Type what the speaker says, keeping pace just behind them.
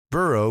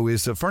Burrow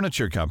is a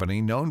furniture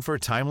company known for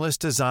timeless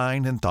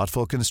design and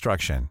thoughtful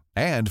construction,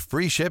 and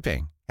free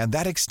shipping, and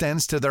that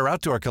extends to their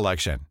outdoor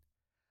collection.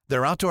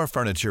 Their outdoor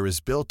furniture is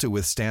built to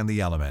withstand the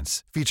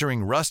elements,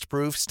 featuring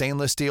rust-proof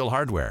stainless steel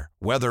hardware,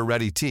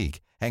 weather-ready teak,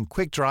 and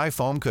quick-dry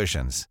foam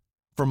cushions.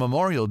 For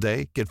Memorial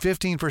Day, get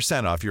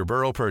 15% off your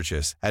Burrow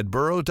purchase at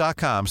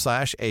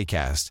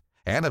burrow.com/ACAST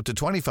and up to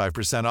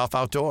 25% off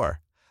outdoor.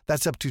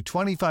 That's up to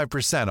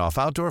 25% off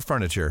outdoor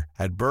furniture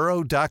at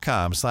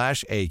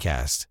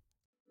burrow.com/ACAST.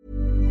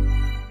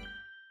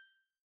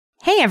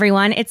 Hey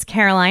everyone, it's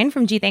Caroline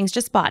from G-Thanks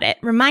Just Bought It,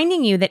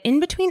 reminding you that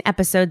in between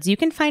episodes, you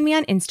can find me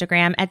on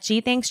Instagram at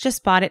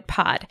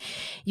GThanksJustBoughtItPod.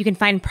 You can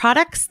find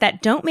products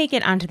that don't make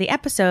it onto the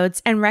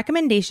episodes and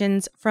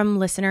recommendations from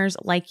listeners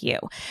like you.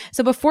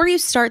 So before you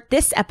start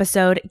this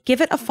episode,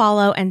 give it a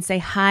follow and say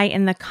hi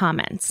in the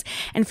comments.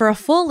 And for a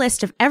full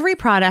list of every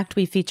product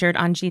we featured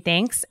on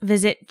G-Thanks,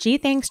 visit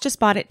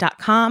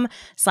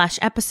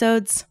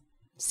gthanksjustboughtit.com/episodes.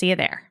 See you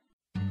there.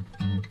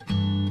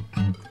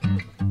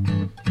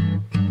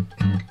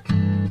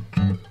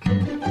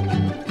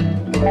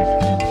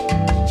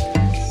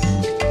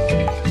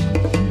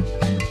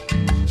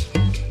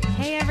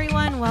 Hey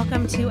everyone,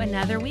 welcome to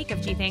another week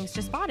of G-Thanks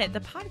Just Bought It, the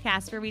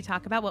podcast where we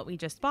talk about what we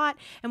just bought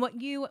and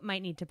what you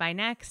might need to buy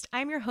next.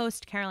 I'm your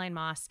host, Caroline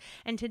Moss,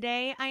 and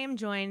today I am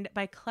joined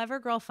by Clever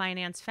Girl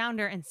Finance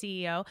founder and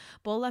CEO,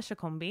 Bola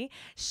Sokombi.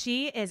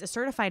 She is a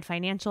certified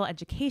financial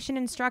education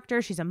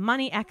instructor. She's a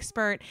money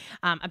expert,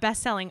 a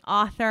best-selling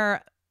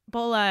author.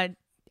 Bola,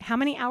 how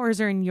many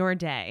hours are in your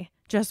day?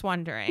 Just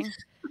wondering.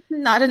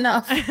 Not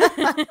enough.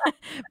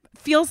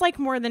 Feels like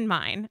more than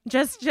mine.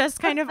 Just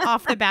kind of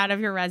off the bat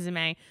of your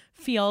resume,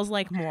 feels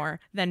like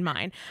more than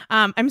mine.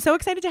 I'm so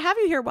excited to have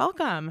you here.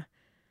 Welcome.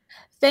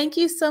 Thank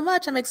you so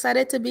much. I'm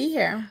excited to be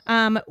here.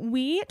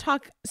 We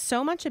talk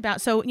so much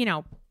about,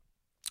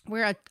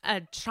 we're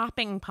a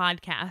shopping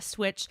podcast,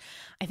 which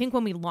I think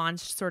when we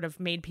launched sort of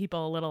made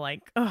people a little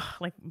like, oh,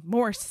 like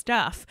more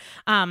stuff.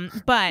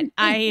 But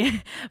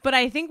I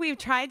think we've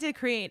tried to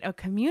create a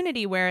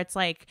community where it's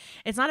like,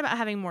 it's not about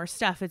having more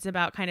stuff. It's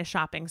about kind of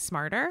shopping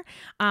smarter.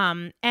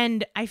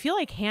 And I feel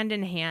like hand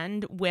in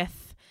hand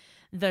with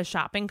the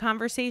shopping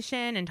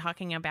conversation and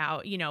talking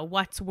about,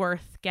 what's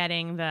worth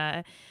getting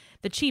the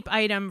cheap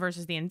item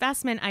versus the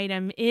investment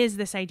item is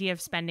this idea of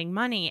spending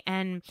money.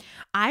 And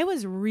I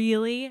was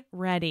really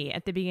ready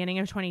at the beginning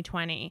of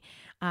 2020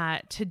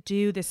 to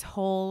do this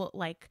whole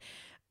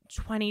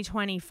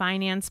 2020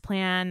 finance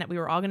plan that we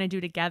were all going to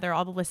do together,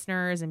 all the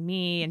listeners and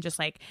me, and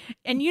just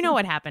and you know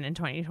what happened in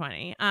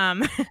 2020.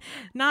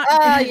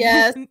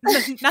 Yes.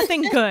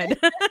 Nothing good.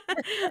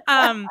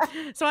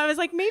 So I was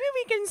like, maybe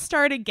we can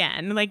start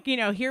again.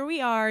 Here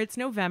we are, it's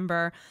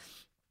November.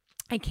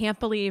 I can't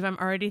believe I'm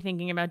already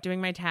thinking about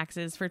doing my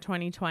taxes for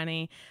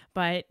 2020,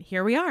 but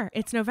here we are.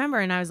 It's November.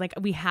 And I was like,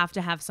 we have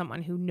to have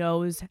someone who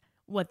knows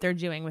what they're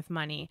doing with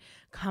money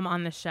come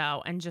on the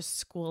show and just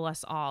school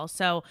us all.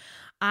 So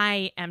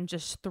I am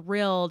just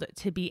thrilled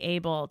to be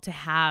able to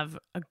have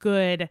a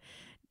good,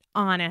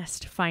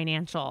 honest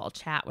financial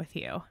chat with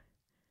you.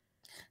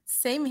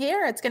 Same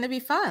here. It's going to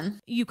be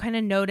fun. You kind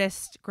of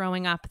noticed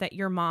growing up that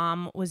your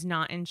mom was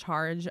not in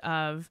charge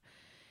of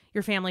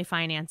your family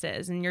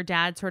finances, and your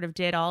dad sort of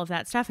did all of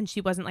that stuff, and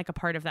she wasn't a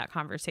part of that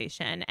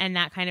conversation. And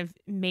that kind of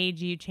made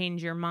you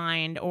change your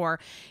mind, or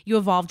you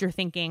evolved your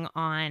thinking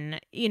on,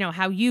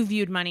 how you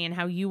viewed money and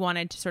how you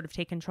wanted to sort of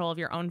take control of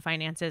your own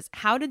finances.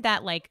 Was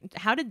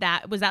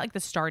that the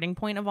starting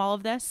point of all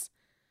of this?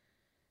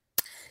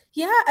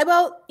 Yeah,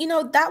 well,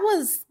 that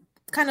was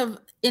kind of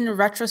in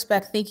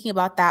retrospect, thinking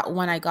about that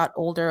when I got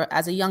older.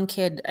 As a young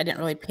kid, I didn't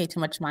really pay too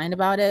much mind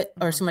about it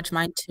or too much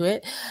mind to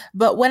it.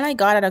 But when I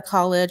got out of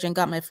college and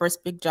got my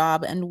first big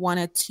job and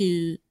wanted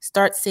to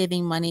start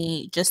saving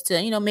money just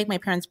to, make my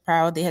parents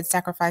proud, they had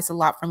sacrificed a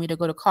lot for me to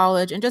go to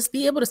college and just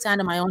be able to stand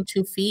on my own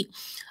 2 feet.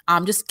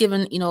 Just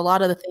given, a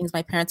lot of the things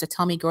my parents would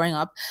tell me growing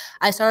up,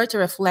 I started to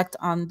reflect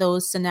on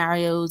those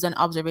scenarios and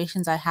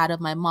observations I had of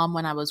my mom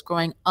when I was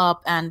growing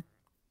up, and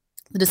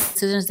the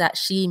decisions that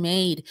she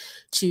made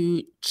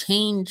to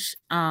change,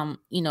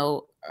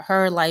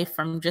 her life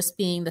from just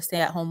being the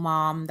stay-at-home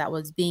mom that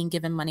was being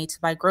given money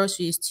to buy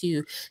groceries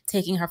to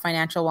taking her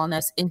financial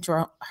wellness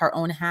into her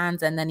own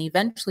hands, and then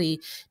eventually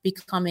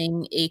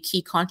becoming a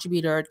key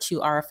contributor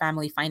to our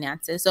family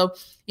finances. So,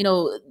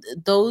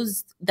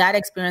 that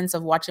experience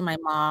of watching my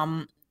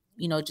mom,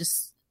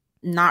 just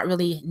not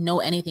really know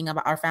anything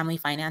about our family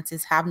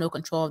finances, have no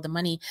control of the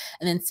money,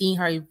 and then seeing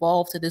her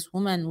evolve to this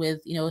woman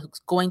with,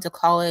 going to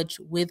college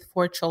with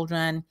 4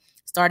 children,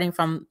 starting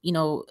from,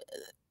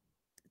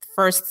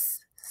 first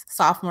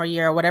sophomore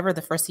year, or whatever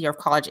the first year of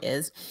college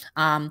is,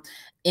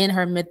 in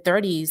her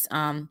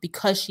mid-30s,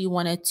 because she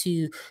wanted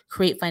to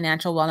create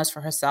financial wellness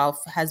for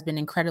herself, has been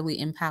incredibly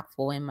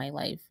impactful in my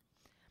life.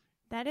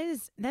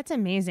 That's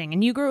amazing.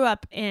 And you grew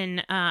up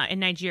in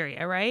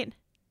Nigeria, right?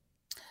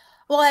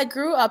 Well, I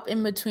grew up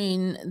in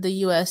between the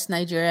U.S.,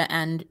 Nigeria,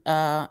 and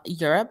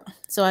Europe.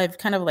 So I've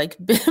kind of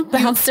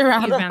bounced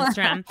around. You bounced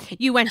around.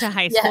 You went to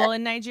high school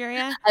in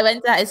Nigeria? I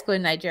went to high school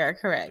in Nigeria,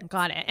 correct.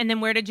 Got it. And then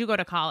where did you go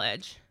to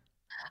college?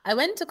 I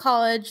went to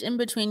college in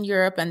between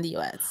Europe and the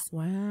US.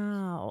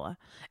 Wow.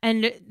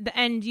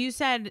 And you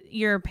said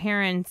your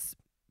parents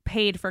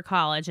paid for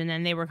college and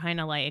then they were kind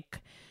of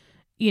like,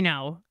 you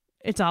know,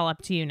 it's all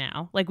up to you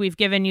now. Like, we've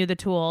given you the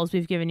tools,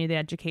 we've given you the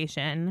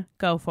education,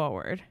 go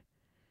forward.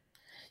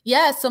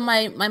 Yeah, so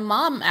my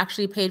mom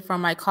actually paid for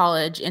my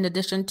college in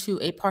addition to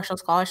a partial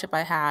scholarship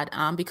I had,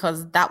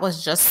 because that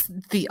was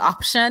just the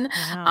option.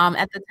 Wow.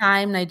 At the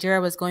time,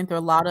 Nigeria was going through a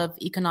lot of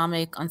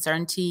economic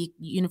uncertainty.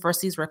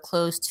 Universities were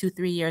closed 2,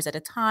 3 years at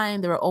a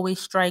time. There were always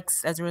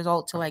strikes as a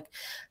result to like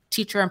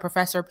teacher and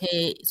professor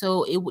pay.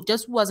 So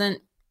just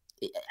wasn't.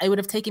 It would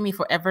have taken me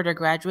forever to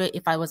graduate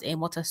if I was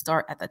able to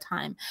start at the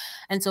time.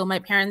 And so my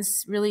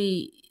parents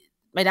really,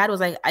 my dad was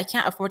like, I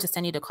can't afford to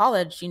send you to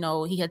college. You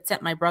know, he had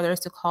sent my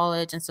brothers to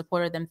college and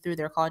supported them through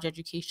their college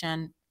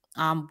education,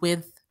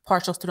 with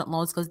partial student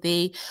loans because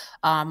they,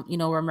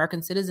 were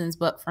American citizens.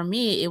 But for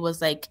me, it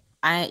was like,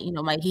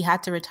 he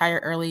had to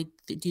retire early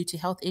due to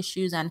health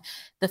issues and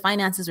the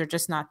finances were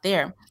just not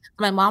there.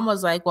 My mom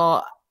was like,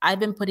 well, I've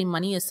been putting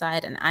money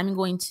aside and I'm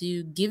going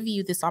to give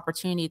you this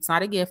opportunity. It's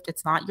not a gift.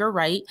 It's not your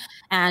right.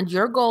 And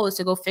your goal is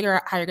to go figure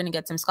out how you're going to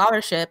get some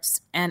scholarships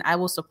and I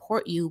will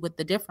support you with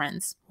the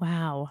difference.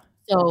 Wow.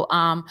 So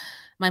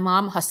my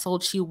mom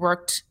hustled. She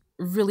worked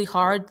really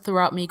hard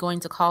throughout me going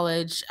to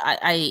college.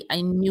 I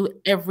knew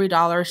every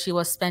dollar she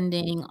was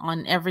spending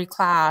on every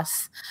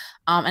class.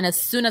 And as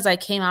soon as I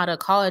came out of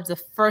college, the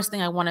first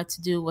thing I wanted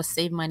to do was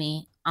save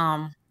money,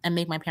 and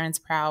make my parents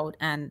proud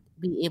and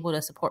be able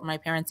to support my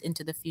parents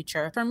into the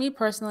future. For me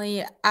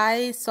personally,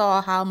 I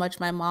saw how much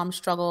my mom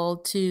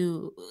struggled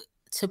to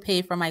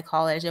pay for my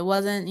college. It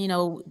wasn't,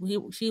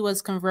 she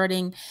was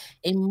converting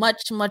a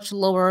much, much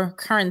lower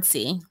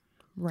currency,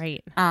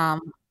 Right.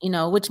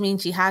 which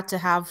means she had to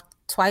have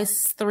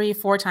twice, 3,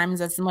 4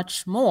 times as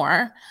much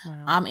more,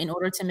 Wow. in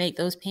order to make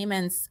those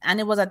payments. And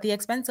it was at the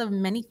expense of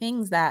many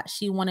things that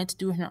she wanted to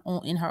do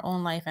in her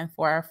own life and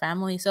for our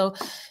family. So,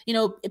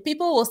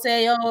 people will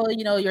say, oh,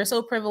 you're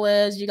so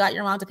privileged. You got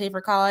your mom to pay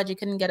for college. You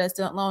couldn't get a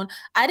student loan.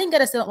 I didn't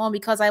get a student loan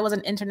because I was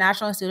an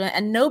international student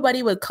and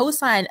nobody would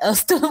co-sign a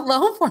student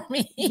loan for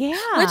me,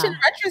 Yeah. which in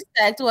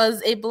retrospect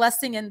was a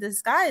blessing in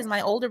disguise.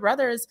 My older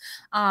brothers,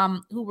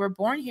 who were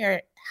born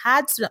here,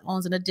 had student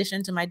loans in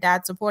addition to my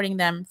dad supporting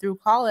them through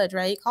college,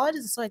 right? College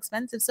is so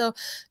expensive. So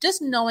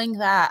just knowing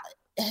that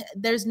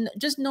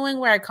just knowing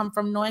where I come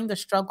from, knowing the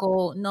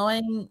struggle,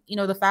 knowing,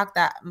 the fact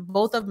that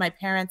both of my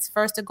parents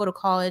first to go to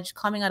college,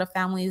 coming out of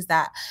families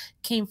that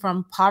came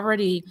from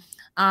poverty,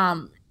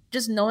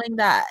 just knowing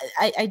that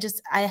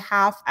I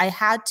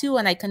had to,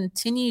 and I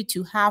continue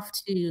to have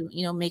to,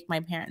 make my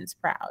parents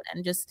proud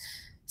and just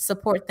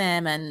support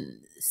them and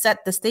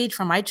set the stage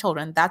for my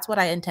children. That's what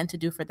I intend to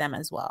do for them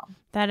as well.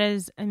 That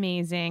is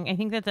amazing. I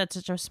think that that's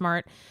such a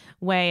smart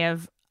way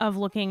of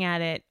looking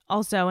at it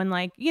also. And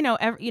like,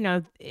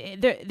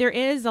 there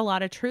is a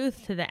lot of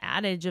truth to the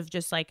adage of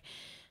just like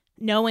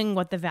knowing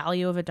what the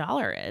value of a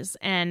dollar is.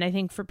 And I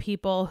think for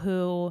people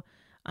who,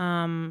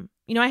 I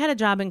had a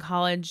job in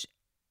college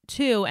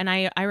too. And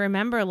I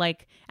remember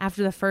like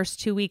after the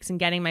first 2 weeks and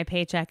getting my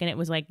paycheck and it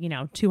was like,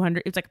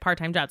 200, it's like a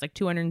part-time job. It's like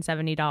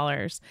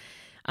 $270.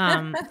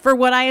 For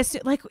what I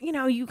assume, like,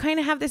 you kind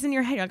of have this in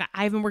your head. You're like,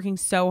 I've been working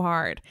so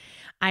hard.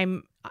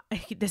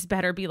 This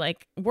better be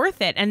like worth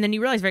it. And then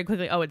you realize very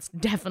quickly, oh, it's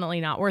definitely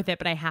not worth it,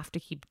 but I have to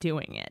keep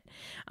doing it.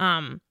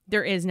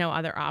 There is no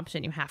other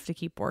option. You have to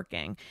keep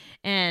working.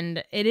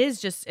 And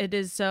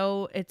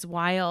it's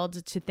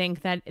wild to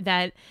think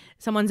that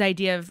someone's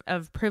idea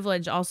of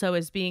privilege also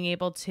is being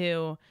able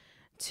to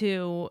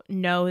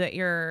know that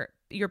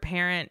your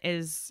parent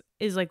is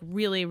like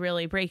really,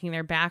 really breaking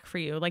their back for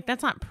you. Like,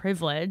 that's not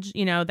privilege,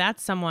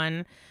 that's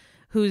someone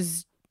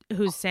who's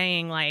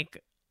saying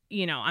like,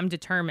 I'm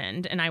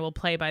determined and I will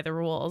play by the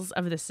rules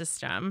of the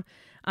system,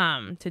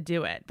 to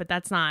do it. But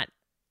that's not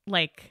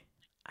like,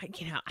 I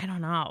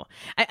don't know.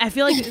 I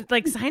feel like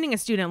like signing a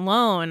student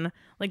loan,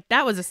 like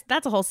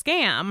that's a whole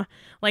scam.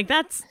 Like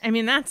that's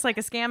like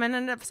a scam.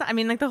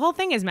 And like the whole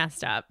thing is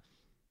messed up.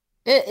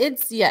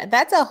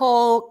 That's a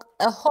whole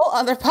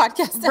other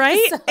podcast, right?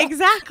 episode.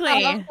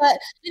 Exactly. But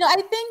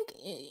I think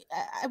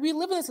we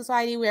live in a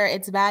society where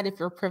it's bad if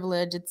you're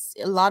privileged. It's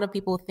a lot of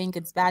people think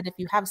it's bad if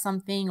you have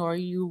something or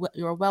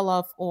you're well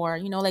off, or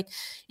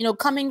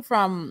coming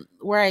from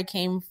where I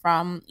came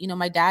from.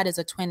 My dad is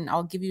a twin.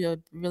 I'll give you a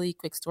really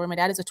quick story. My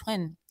dad is a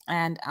twin.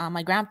 And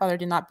my grandfather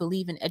did not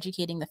believe in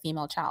educating the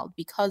female child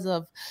because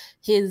of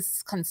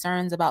his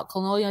concerns about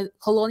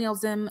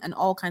colonialism and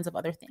all kinds of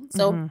other things.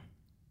 So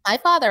my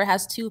father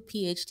has 2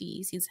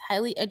 PhDs. He's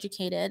highly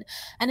educated.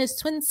 And his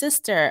twin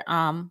sister,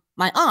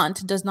 my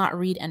aunt, does not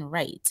read and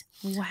write.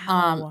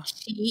 Wow.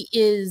 She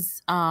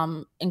is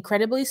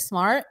incredibly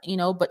smart,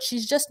 but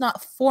she's just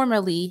not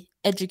formally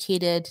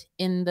educated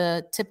in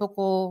the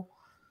typical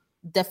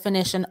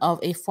definition of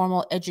a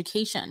formal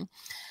education.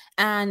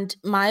 And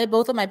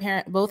both of my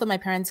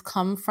parents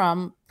come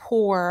from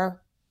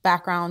poor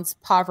backgrounds,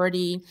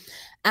 poverty.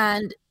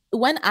 And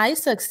when I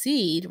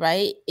succeed,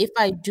 right, if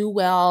I do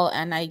well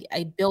and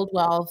I build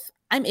wealth,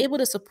 I'm able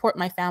to support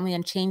my family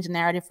and change the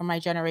narrative for my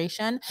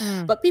generation.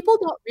 But people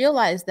don't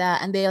realize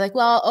that. And they're like,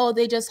 well, oh,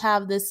 they just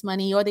have this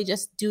money or they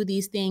just do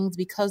these things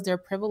because they're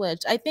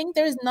privileged. I think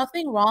there's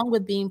nothing wrong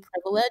with being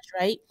privileged,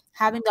 right?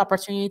 Having the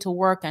opportunity to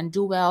work and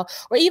do well,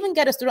 or even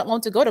get a student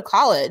loan to go to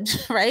college,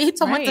 right?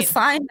 Someone to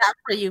sign that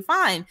for you,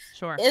 fine.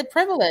 Sure. It's a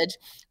privilege.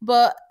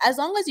 But as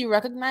long as you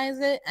recognize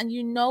it and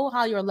you know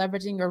how you're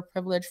leveraging your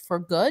privilege for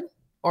good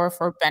or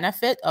for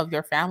benefit of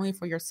your family,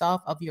 for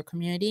yourself, of your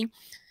community,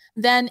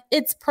 then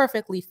it's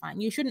perfectly fine.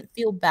 You shouldn't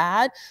feel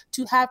bad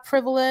to have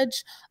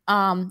privilege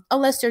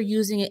unless you're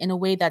using it in a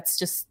way that's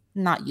just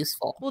not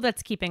useful. Well,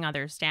 that's keeping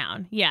others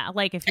down. Yeah.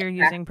 Like if you're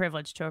using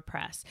privilege to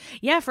oppress.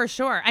 Yeah, for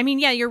sure. I mean,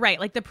 yeah, you're right.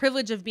 Like the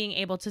privilege of being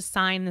able to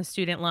sign the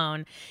student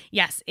loan,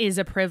 yes, is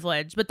a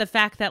privilege. But the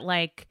fact that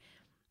like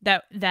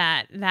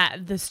that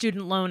the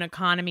student loan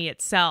economy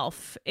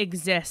itself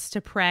exists to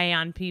prey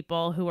on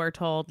people who are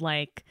told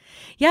like,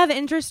 yeah, the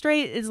interest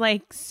rate is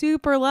like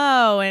super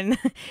low and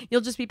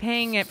you'll just be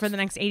paying it for the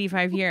next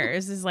 85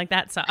 years is like,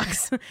 that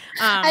sucks.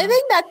 I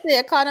think that's the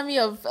economy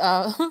of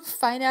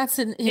finance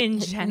in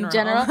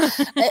general.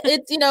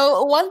 It's,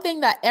 one thing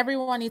that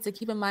everyone needs to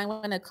keep in mind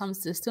when it comes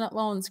to student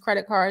loans,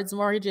 credit cards,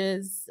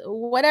 mortgages,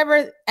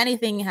 whatever,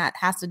 anything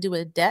has to do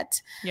with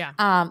debt.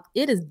 Yeah.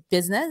 It is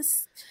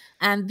business.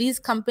 And these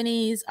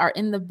companies are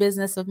in the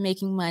business of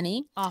making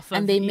money.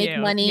 And they make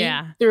money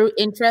through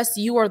interest.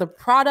 You are the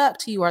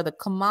product. You are the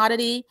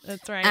commodity.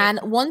 That's right. And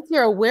once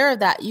you're aware of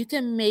that, you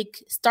can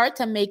start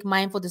to make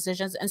mindful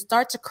decisions and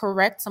start to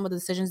correct some of the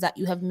decisions that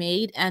you have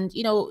made and,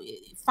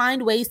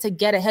 find ways to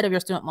get ahead of your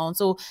student loan.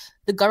 So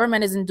the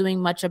government isn't doing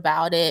much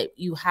about it.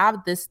 You have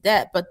this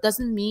debt, but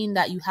doesn't mean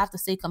that you have to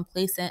stay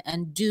complacent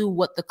and do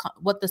what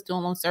the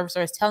student loan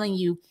servicer is telling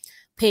you.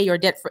 Pay your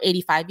debt for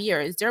 85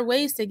 years. There are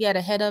ways to get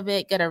ahead of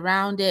it, get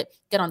around it,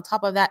 get on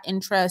top of that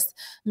interest,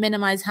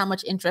 minimize how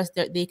much interest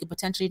they could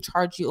potentially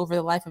charge you over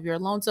the life of your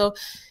loan. So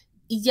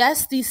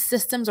yes, these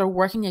systems are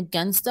working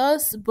against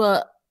us,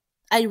 but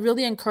I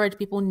really encourage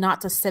people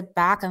not to sit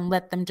back and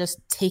let them just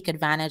take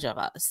advantage of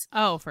us.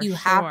 Oh, for sure. You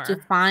have to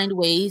find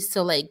ways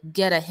to like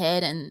get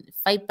ahead and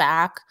fight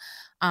back.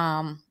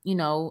 In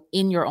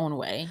your own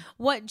way.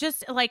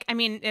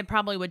 It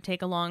probably would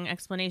take a long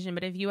explanation,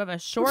 but if you have a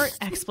short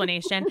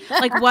explanation,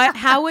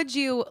 how would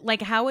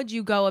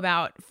you go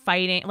about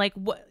fighting?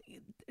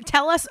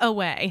 Tell us a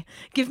way,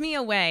 give me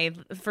a way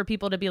for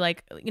people to be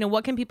like,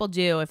 what can people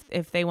do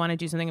if they want to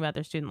do something about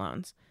their student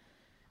loans?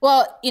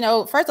 Well,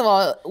 first of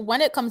all, when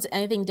it comes to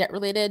anything debt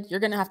related, you're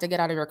going to have to get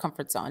out of your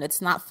comfort zone.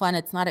 It's not fun.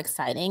 It's not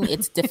exciting.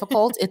 It's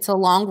difficult. It's a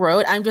long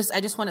road. I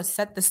just want to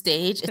set the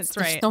stage.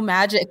 There's no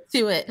magic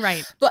to it.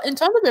 Right. But in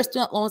terms of your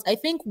student loans, I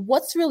think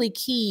what's really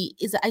key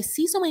is that I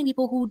see so many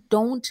people who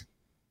don't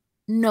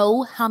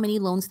know how many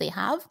loans they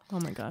have.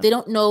 Oh my God. They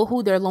don't know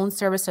who their loan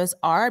servicers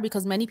are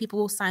because many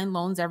people sign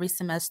loans every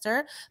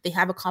semester. They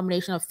have a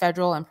combination of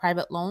federal and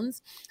private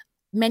loans.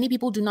 Many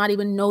people do not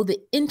even know the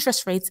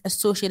interest rates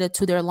associated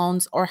to their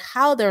loans or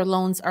how their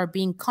loans are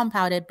being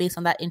compounded based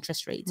on that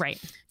interest rate.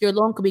 Right. Your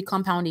loan could be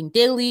compounding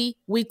daily,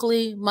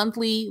 weekly,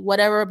 monthly,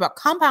 whatever, but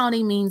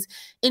compounding means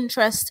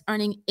interest,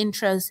 earning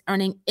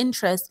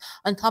interest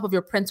on top of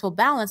your principal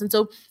balance. And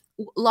so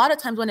a lot of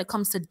times when it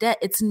comes to debt,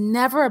 it's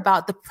never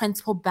about the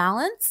principal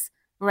balance,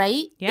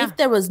 right? Yeah. If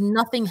there was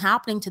nothing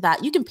happening to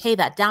that, you can pay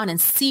that down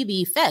and see the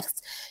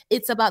effects.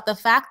 It's about the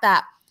fact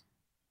that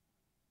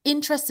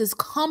interest is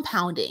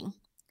compounding.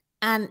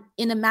 And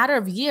in a matter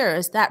of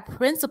years, that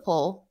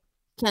principal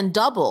can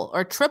double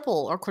or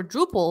triple or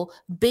quadruple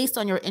based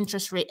on your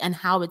interest rate and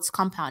how it's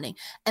compounding.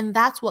 And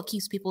that's what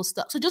keeps people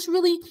stuck. So just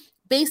really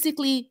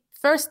basically,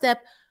 first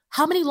step,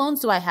 how many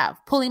loans do I have?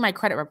 Pulling my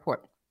credit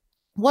report.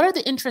 What are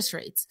the interest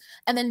rates?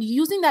 And then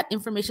using that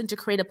information to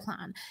create a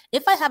plan.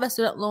 If I have a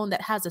student loan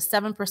that has a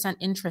 7%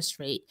 interest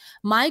rate,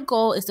 my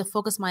goal is to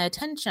focus my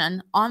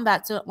attention on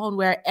that student loan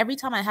where every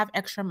time I have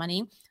extra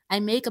money, I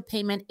make a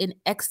payment in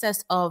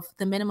excess of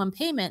the minimum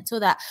payment so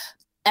that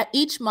at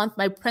each month,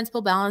 my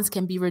principal balance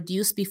can be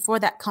reduced before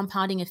that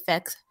compounding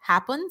effect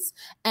happens,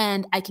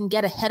 and I can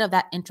get ahead of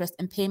that interest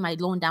and pay my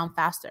loan down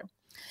faster.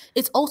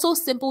 It's also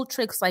simple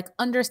tricks like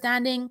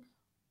understanding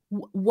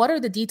what are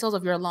the details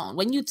of your loan.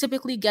 When you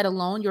typically get a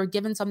loan, you're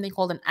given something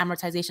called an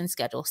amortization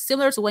schedule,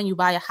 similar to when you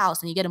buy a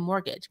house and you get a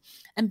mortgage.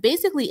 And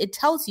basically, it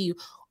tells you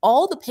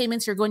all the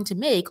payments you're going to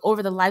make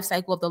over the life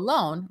cycle of the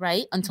loan,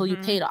 right? Until you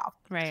pay it off.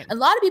 Right. A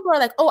lot of people are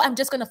like, oh, I'm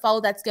just going to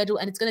follow that schedule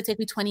and it's going to take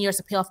me 20 years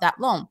to pay off that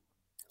loan.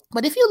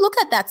 But if you look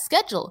at that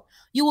schedule,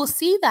 you will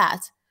see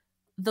that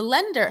the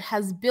lender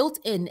has built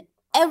in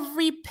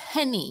every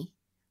penny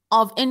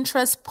of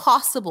interest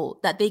possible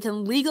that they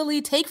can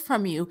legally take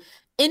from you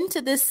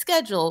into this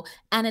schedule,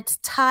 and it's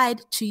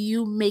tied to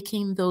you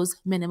making those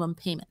minimum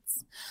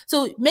payments.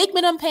 So make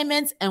minimum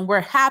payments and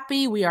we're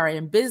happy. We are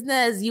in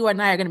business. You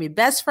and I are going to be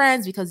best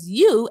friends because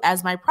you,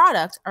 as my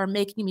product, are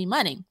making me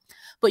money.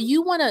 But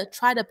you want to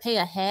try to pay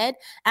ahead.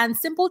 And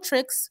simple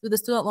tricks with the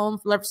student loan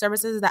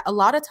services is that a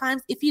lot of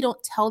times, if you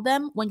don't tell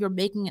them when you're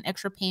making an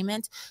extra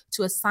payment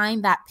to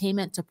assign that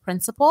payment to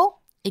principal,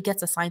 it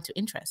gets assigned to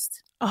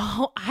interest.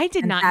 Oh, I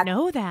did And not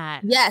know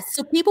that. yes.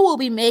 So people will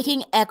be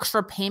making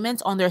extra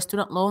payments on their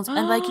student loans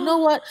and like, you know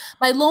what?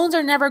 My loans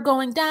are never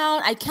going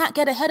down. I can't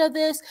get ahead of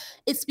this.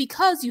 It's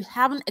because you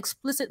haven't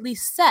explicitly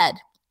said,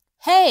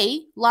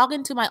 hey, log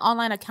into my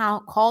online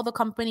account, call the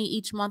company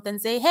each month and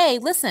say, hey,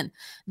 listen,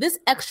 this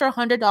extra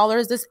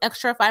 $100, this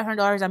extra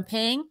 $500 I'm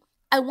paying,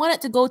 I want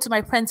it to go to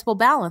my principal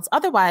balance.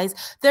 Otherwise,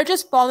 they're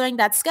just following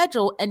that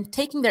schedule and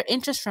taking their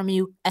interest from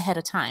you ahead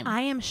of time.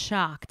 I am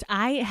shocked.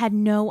 I had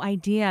no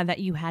idea that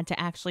you had to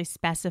actually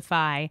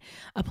specify,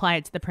 apply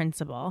it to the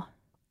principal.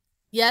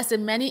 Yes,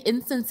 in many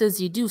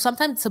instances you do.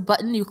 Sometimes it's a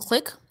button you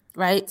click,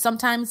 right?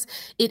 Sometimes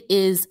it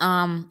is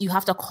you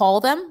have to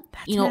call them,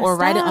 or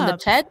write it on the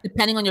check,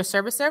 depending on your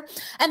servicer.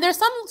 And there's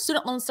some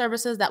student loan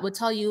services that would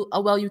tell you,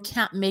 oh, well, you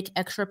can't make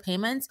extra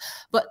payments.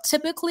 But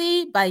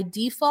typically, by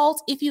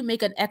default, if you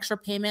make an extra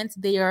payment,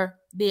 they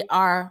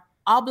are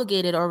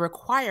obligated or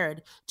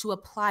required to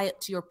apply it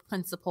to your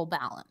principal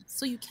balance.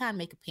 So you can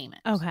make a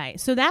payment. Okay.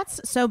 So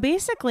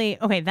basically,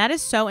 that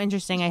is so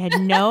interesting. I had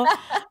no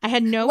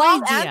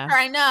Long idea. answer,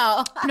 I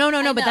know.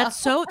 No, but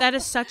that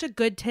is such a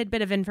good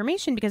tidbit of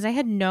information because I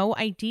had no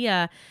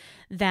idea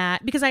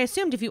that, because I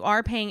assumed if you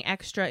are paying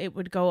extra, it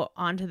would go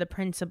onto the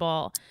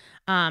principal.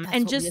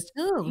 And just,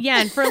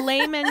 yeah. And for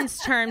layman's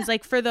terms,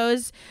 like for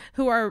those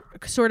who are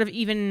sort of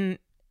even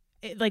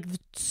like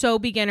so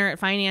beginner at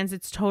finance,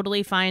 it's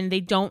totally fine.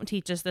 They don't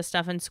teach us this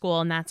stuff in school,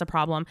 and that's a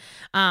problem.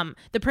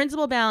 The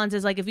principal balance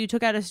is like if you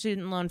took out a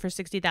student loan for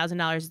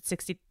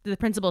 $60,000, the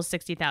principal is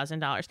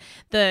 $60,000.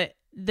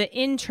 The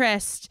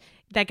interest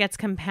that gets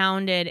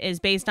compounded is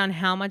based on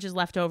how much is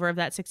left over of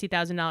that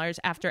 $60,000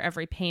 after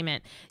every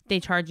payment. They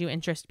charge you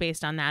interest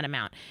based on that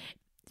amount.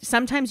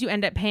 Sometimes you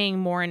end up paying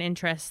more in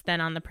interest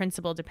than on the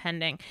principal,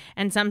 depending.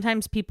 And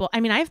sometimes people,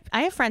 I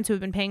have friends who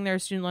have been paying their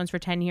student loans for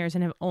 10 years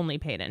and have only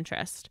paid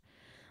interest.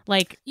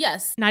 Like,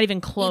 yes, not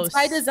even close. It's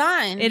by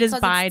design. It is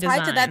by design.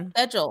 Tied to that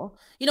schedule.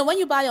 When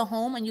you buy a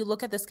home and you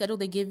look at the schedule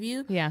they give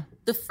you,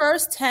 the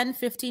first 10,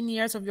 15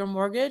 years of your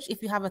mortgage,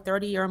 if you have a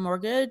 30-year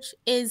mortgage,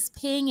 is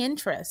paying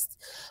interest.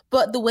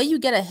 But the way you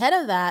get ahead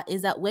of that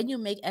is that when you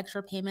make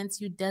extra payments,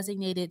 you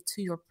designate it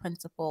to your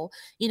principal.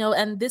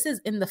 And this is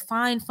in the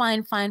fine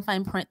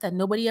print that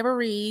nobody ever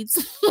reads.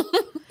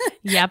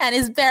 Yep. And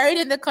is buried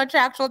in the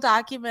contractual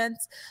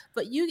documents.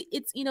 But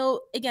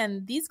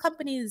again, these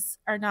companies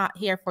are not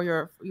here for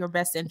your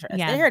best interest.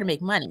 Yeah. They're here to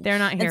make money. They're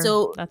not here. And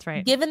so that's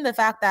right. Given the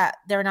fact that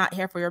they're not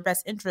here for your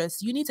best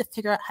interest, you need to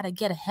figure out how to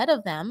get ahead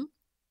of them,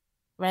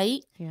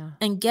 right? Yeah.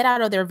 And get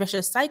out of their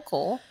vicious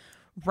cycle.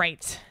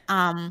 Right.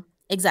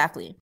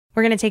 Exactly.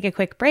 We're going to take a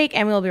quick break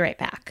and we'll be right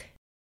back.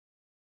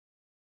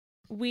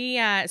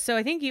 So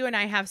I think you and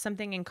I have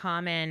something in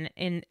common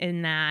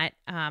in that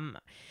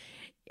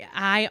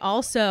I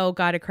also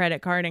got a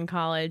credit card in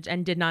college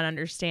and did not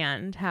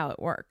understand how it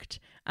worked.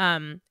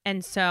 And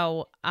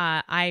so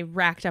I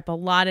racked up a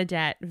lot of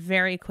debt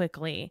very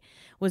quickly,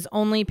 was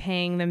only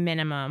paying the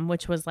minimum,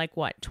 which was like,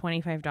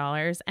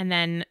 $25, and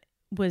then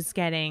was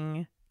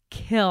getting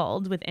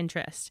killed with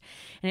interest.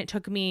 And it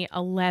took me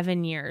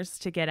 11 years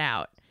to get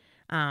out.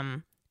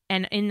 And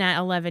in that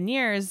 11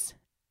 years,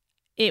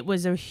 it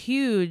was a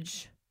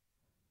huge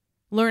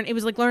it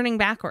was like learning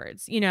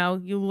backwards.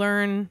 You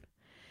learn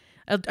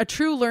a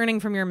true learning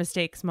from your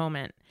mistakes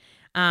moment.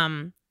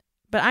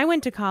 But I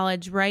went to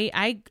college, right?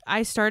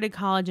 I started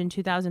college in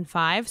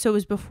 2005. So it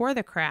was before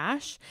the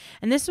crash.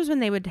 And this was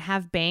when they would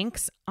have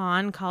banks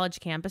on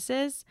college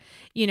campuses,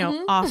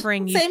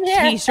 offering you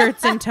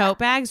t-shirts and tote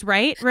bags,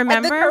 right?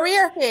 Remember? At the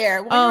career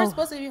fair. When you were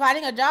supposed to be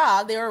finding a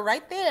job, they were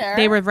right there.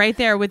 They were right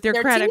there with their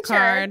credit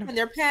card. And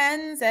their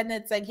pens. And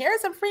it's like, here's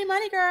some free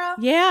money, girl.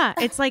 Yeah.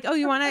 It's like,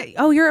 you want to,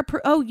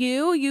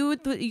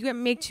 you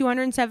make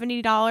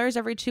 $270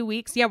 every 2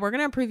 weeks. Yeah, we're going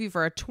to approve you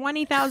for a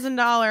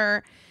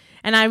 $20,000.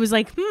 And I was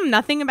like,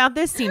 nothing about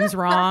this seems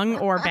wrong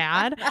or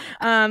bad.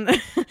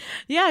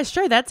 Yeah,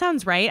 sure. That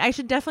sounds right. I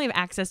should definitely have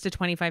access to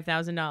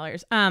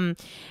 $25,000. And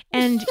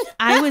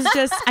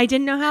I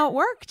didn't know how it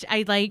worked.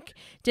 I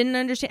didn't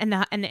understand.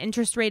 And the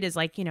interest rate is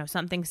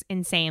something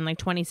insane, like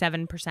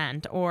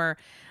 27% or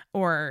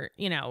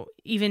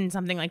even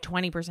something like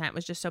 20%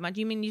 was just so much.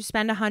 You mean you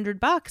spend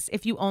 $100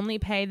 if you only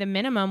pay the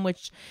minimum,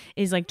 which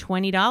is like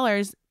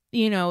 $20,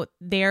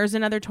 there's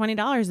another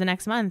 $20 the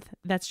next month.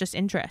 That's just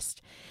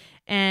interest.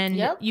 And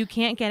you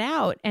can't get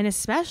out. And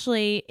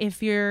especially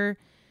if you're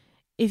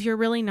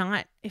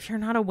not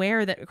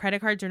aware that credit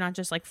cards are not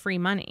just like free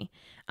money.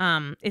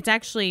 It's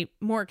actually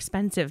more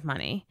expensive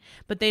money,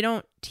 but they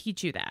don't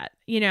teach you that,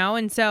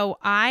 And so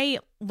I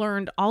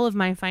learned all of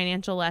my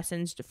financial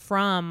lessons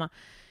from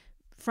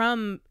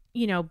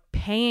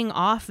paying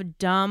off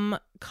dumb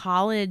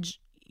college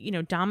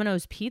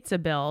Domino's pizza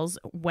bills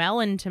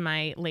well into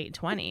my late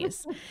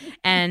 20s.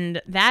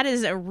 And that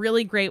is a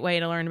really great way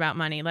to learn about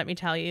money. Let me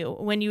tell you,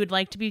 when you would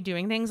like to be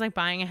doing things like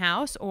buying a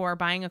house or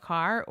buying a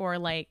car or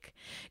like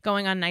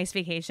going on nice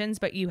vacations,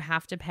 but you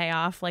have to pay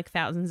off like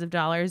thousands of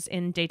dollars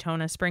in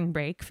Daytona spring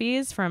break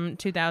fees from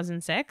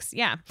 2006.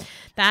 Yeah,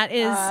 that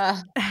is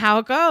how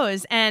it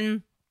goes.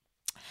 And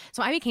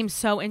So I became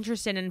so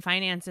interested in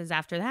finances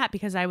after that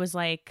because I was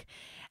like,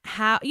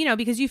 how,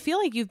 because you feel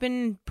like you've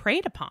been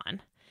preyed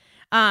upon.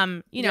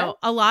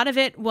 A lot of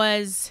it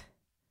was,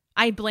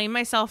 I blame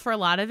myself for a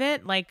lot of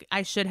it. Like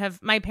I should have,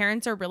 my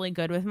parents are really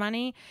good with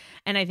money.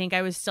 And I think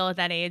I was still at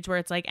that age where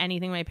it's like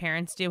anything my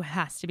parents do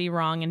has to be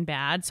wrong and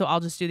bad. So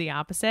I'll just do the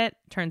opposite.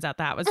 Turns out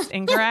that was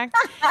incorrect.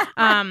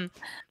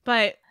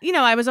 But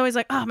I was always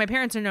like, oh, my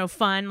parents are no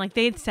fun. Like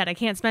they said, I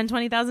can't spend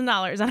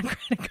 $20,000 on a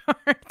credit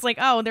card. It's like,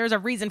 oh, there's a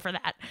reason for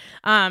that.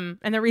 And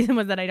the reason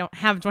was that I don't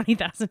have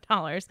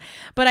 $20,000.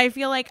 But I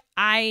feel like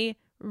I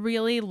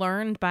really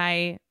learned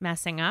by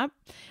messing up.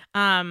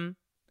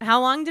 How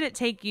long did it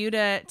take you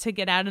to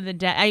get out of the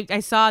debt?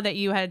 I saw that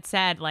you had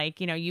said like,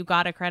 you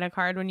got a credit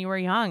card when you were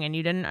young and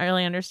you didn't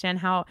really understand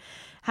how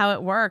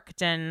it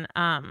worked and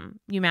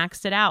you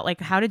maxed it out.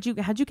 Like how'd you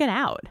get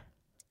out?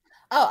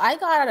 Oh, I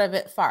got out of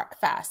it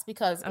fast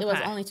because it was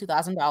only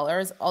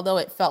 $2,000, although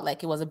it felt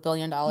like it was $1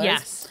 billion.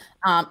 Yes.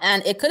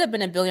 And it could have been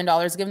 $1 billion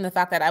given the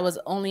fact that I was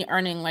only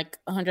earning like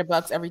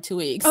 $100 every 2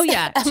 weeks. Oh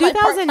yeah.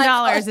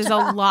 $2,000 is a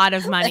lot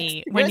of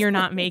money when you're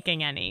not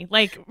making any,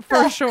 like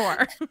for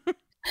sure.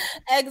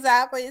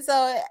 Exactly. So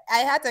I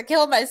had to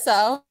kill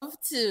myself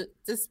to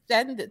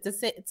spend it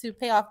to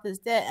pay off this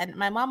debt. And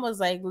my mom was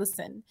like,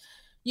 listen,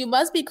 you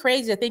must be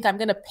crazy to think I'm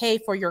going to pay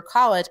for your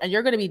college and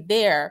you're going to be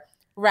there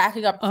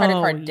racking up credit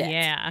card debt.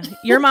 Yeah.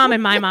 Your mom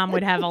and my mom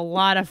would have a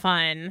lot of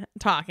fun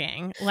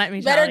talking. Let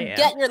me tell you. Better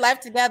get your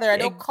life together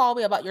and don't call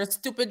me about your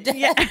stupid debt.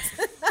 Yeah.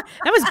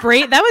 That was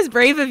brave. That was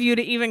brave of you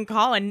to even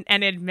call and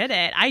admit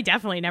it. I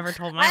definitely never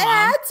told my mom. I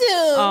had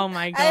to. Oh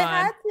my God. I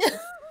had to.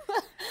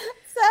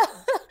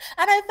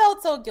 And I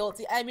felt so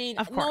guilty. I mean,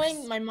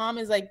 knowing my mom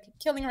is like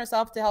killing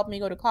herself to help me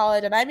go to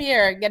college, and I'm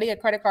here getting a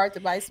credit card to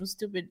buy some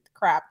stupid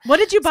crap. What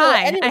did you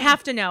buy? Anyway, I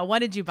have to know. What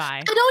did you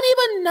buy? I don't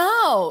even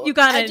know. You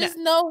got it. I just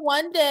know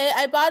one day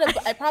I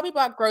probably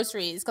bought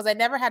groceries because I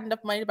never had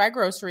enough money to buy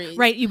groceries.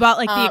 Right. You bought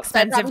like the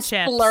expensive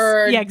chips.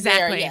 Yeah,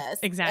 exactly. There, yes.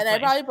 Exactly. And I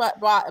probably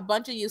bought a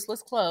bunch of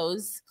useless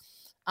clothes.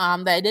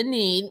 That I didn't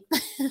need.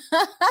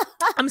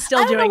 I'm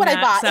still doing that.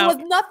 I bought. So, it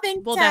was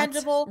nothing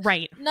tangible,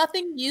 right?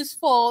 Nothing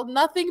useful,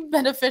 nothing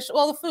beneficial.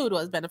 Well, the food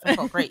was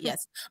beneficial, great,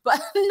 yes, but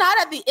not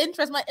at the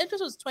interest. My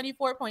interest was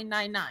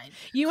 24.99.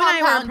 You and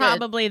I were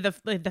probably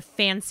the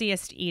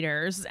fanciest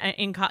eaters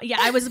in college. Yeah,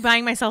 I was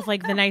buying myself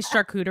like the nice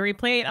charcuterie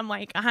plate. I'm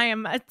like, I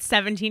am a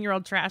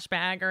 17-year-old trash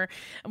bag or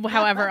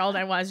however old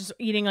I was, just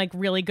eating like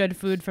really good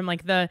food from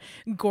like the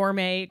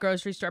gourmet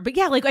grocery store. But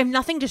yeah, like I have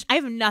nothing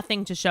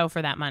to show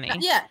for that money.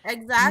 Yeah,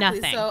 exactly.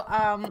 Nothing. So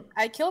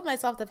I killed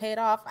myself to pay it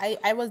off.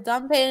 I was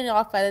done paying it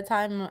off by the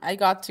time I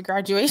got to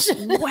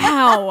graduation.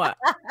 Wow.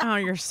 Oh,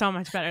 you're so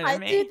much better than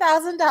me.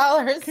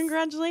 $2,000.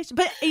 Congratulations.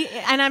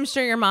 And I'm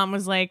sure your mom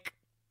was like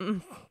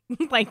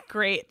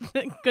great.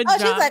 Good job.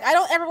 She's like, I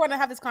don't ever want to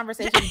have this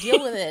conversation.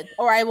 Deal with it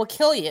or I will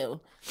kill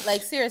you.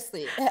 Like,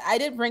 seriously. I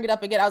didn't bring it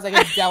up again. I was like,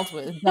 it's dealt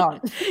with. Done.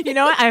 You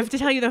know what? I have to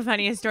tell you the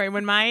funniest story.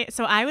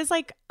 So I was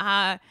like,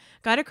 got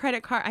a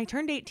credit card. I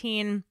turned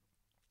 18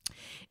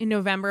 in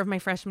November of my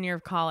freshman year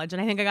of college.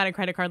 And I think I got a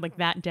credit card like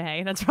that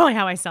day. That's probably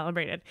how I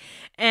celebrated.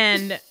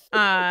 And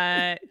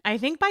I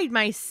think by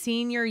my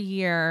senior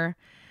year,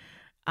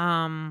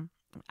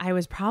 I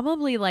was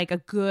probably like a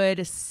good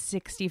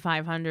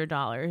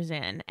 $6,500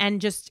 in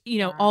and just,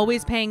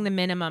 always paying the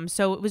minimum.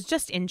 So it was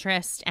just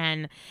interest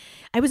and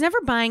I was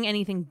never buying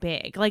anything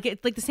big. Like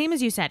it's like the same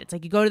as you said. It's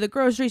like you go to the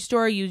grocery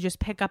store, you just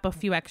pick up a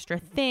few extra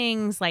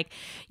things. Like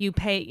you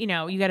pay, you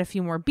get a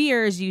few more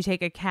beers, you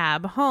take a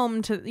cab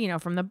home to,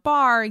 from the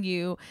bar,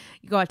 you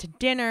go out to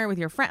dinner with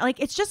your friend. Like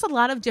it's just a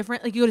lot of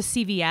different, like you go to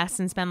CVS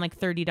and spend like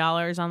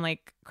 $30 on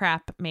like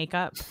crap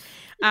makeup,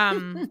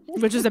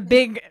 which is a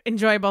big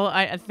enjoyable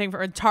thing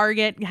for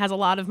Target has a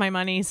lot of my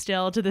money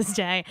still to this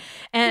day.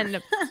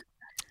 And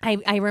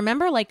I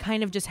remember like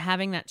kind of just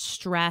having that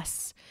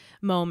stress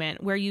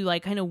moment where you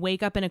like kind of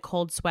wake up in a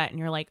cold sweat and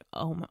you're like,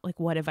 oh,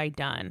 like what have I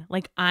done?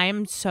 Like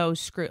I'm so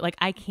screwed. Like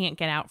I can't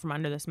get out from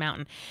under this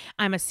mountain.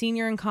 I'm a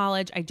senior in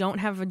college. I don't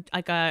have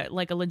a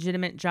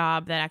legitimate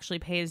job that actually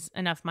pays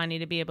enough money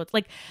to be able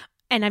to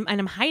and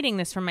I'm hiding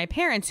this from my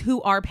parents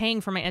who are paying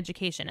for my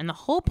education. And the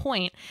whole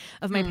point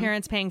of my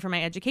parents paying for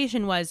my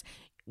education was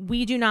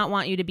we do not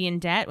want you to be in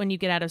debt when you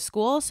get out of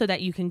school so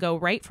that you can go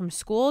right from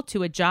school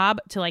to a job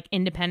to like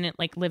independent,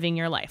 like living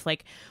your life.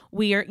 Like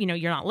we are,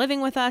 you're not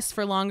living with us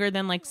for longer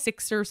than like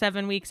 6 or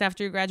 7 weeks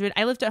after you graduate.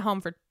 I lived at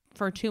home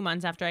for 2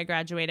 months after I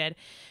graduated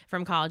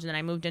from college. And then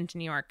I moved into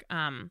New York,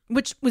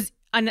 which was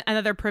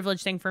another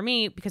privileged thing for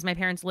me because my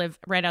parents live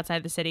right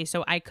outside the city.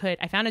 So I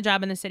found a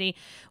job in the city,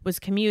 was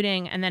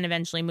commuting, and then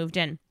eventually moved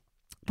in.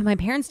 But my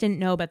parents didn't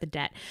know about the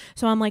debt.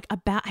 So I'm like,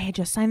 I had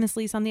just signed this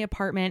lease on the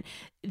apartment.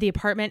 The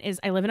apartment is,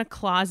 I live in a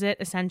closet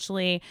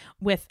essentially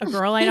with a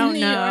girl I don't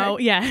know.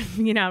 Yeah.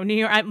 New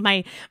York.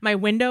 My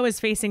window is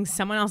facing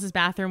someone else's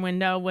bathroom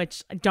window,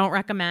 which I don't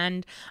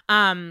recommend.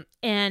 And,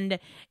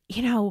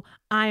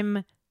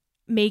 I'm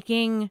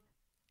making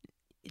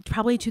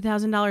probably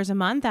 $2,000 a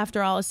month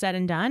after all is said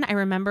and done. I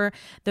remember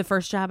the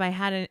first job I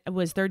had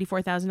was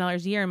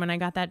 $34,000 a year. And when I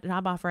got that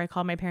job offer, I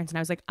called my parents and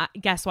I was like,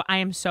 guess what? I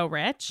am so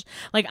rich.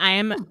 Like, I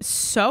am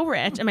so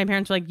rich. And my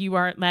parents were like,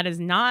 that is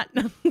not,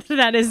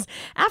 that is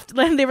after,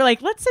 they were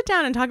like, let's sit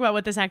down and talk about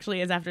what this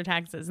actually is after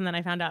taxes. And then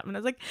I found out and I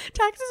was like,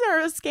 taxes are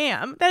a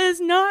scam. That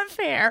is not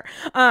fair.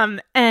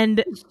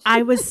 And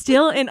I was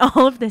still in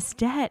all of this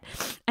debt.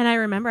 And I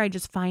remember I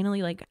just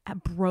finally like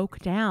broke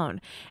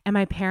down and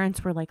my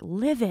parents were like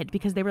livid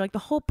because they were like, the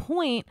whole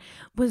point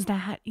was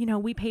that,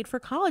 we paid for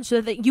college so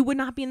that you would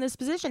not be in this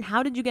position.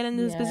 How did you get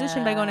into this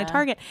position by going to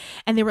Target?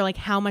 And they were like,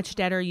 how much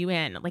debt are you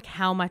in? Like,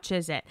 how much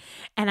is it?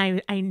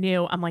 And I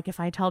knew, I'm like, if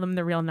I tell them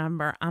the real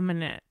number, I'm going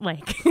to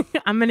like,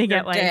 I'm going to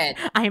get like, dead.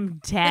 I'm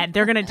dead.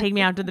 They're going to take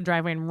me out to the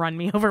driveway and run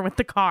me over with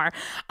the car.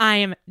 I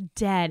am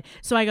dead.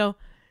 So I go,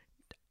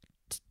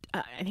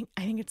 I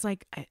think it's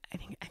like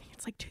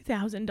it's like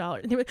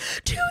 $2,000. And they were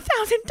 $2,000.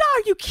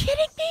 Are you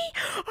kidding me?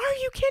 Are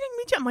you kidding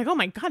me? I'm like, oh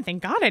my God,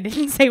 thank God I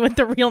didn't say what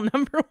the real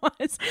number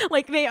was.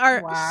 Like they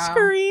are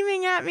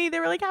screaming at me. They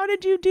were like, how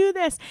did you do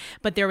this?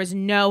 But there was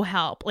no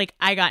help. Like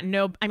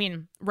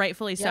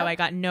rightfully so. I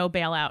got no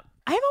bailout.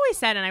 I've always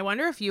said, and I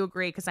wonder if you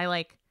agree, because I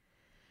like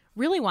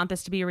really want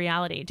this to be a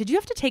reality. Did you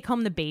have to take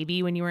home the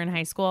baby when you were in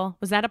high school?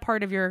 Was that a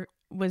part of your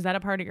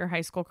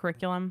high school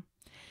curriculum?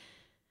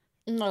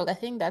 No, I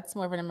think that's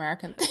more of an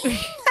American thing.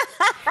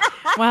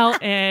 Well,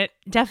 it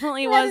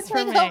definitely was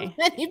for me.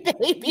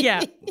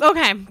 Yeah.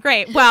 Okay,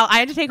 great. Well, I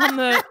had to take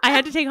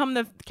home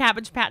the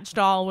Cabbage Patch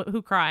doll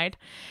who cried.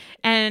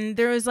 And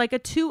there was like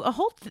a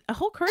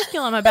whole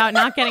curriculum about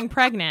not getting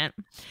pregnant.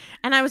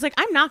 And I was like,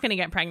 I'm not going to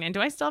get pregnant.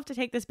 Do I still have to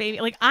take this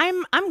baby? Like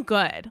I'm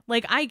good.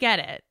 Like I get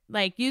it.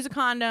 Like use a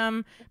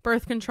condom,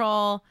 birth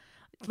control,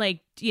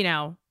 like,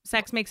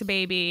 sex makes a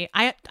baby.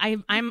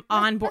 I'm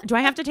on board. Do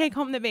I have to take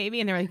home the baby?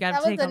 And they're like, got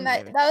to take home the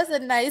baby. That was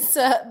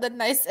the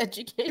nice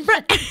education.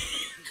 Right.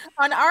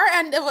 On our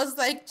end, it was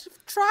like,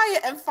 try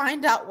it and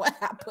find out what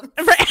happens.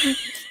 Right.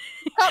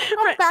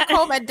 Come back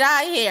home and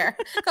die here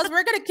because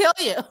we're gonna kill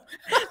you.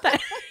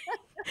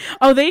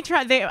 Oh, they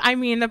tried.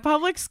 The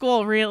public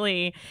school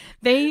really,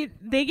 they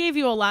gave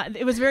you a lot.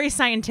 It was very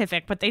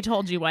scientific, but they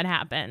told you what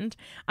happened.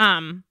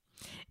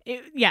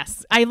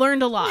 Yes, I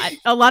learned a lot.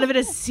 A lot of it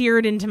is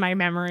seared into my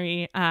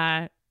memory,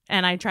 and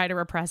I try to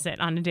repress it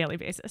on a daily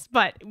basis.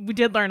 But we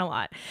did learn a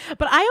lot.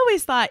 But I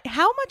always thought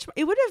how much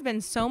it would have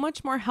been so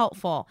much more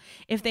helpful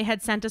if they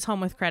had sent us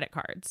home with credit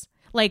cards.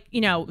 Like,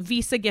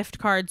 Visa gift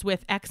cards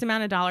with X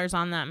amount of dollars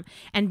on them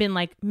and been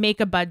like, make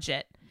a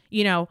budget,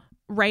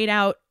 write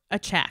out a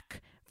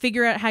check,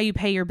 figure out how you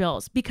pay your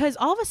bills. Because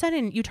all of a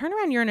sudden you turn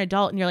around, you're an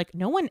adult and you're like,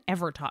 no one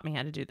ever taught me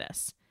how to do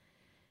this.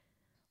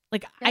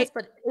 Like, yes,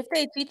 but if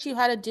they teach you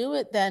how to do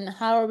it, then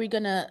how are we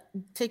going to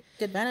take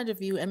advantage of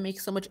you and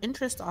make so much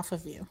interest off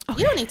of you? Okay.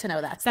 You don't need to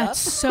know that stuff. That's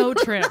so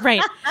true.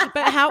 Right.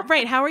 But how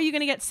are you going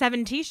to get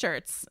 7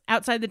 t-shirts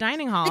outside the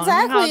dining hall?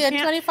 Exactly. And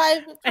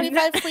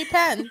 25 free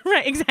pens.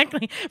 Right.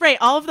 Exactly. Right.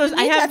 All of those.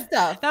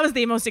 That was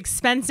the most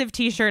expensive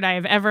t-shirt I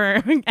have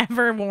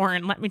ever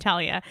worn. Let me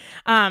tell you.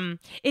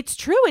 It's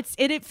true.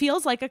 It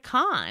feels like a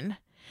con.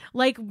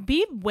 Like,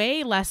 be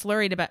way less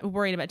worried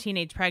about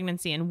teenage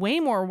pregnancy and way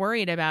more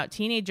worried about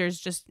teenagers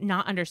just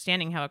not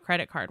understanding how a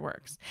credit card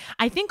works.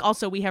 I think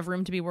also we have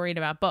room to be worried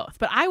about both,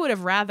 but I would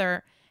have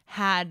rather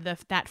had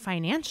that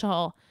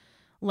financial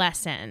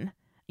lesson.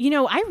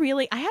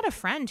 I had a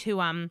friend who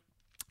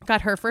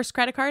got her first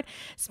credit card,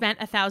 spent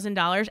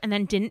 $1,000 and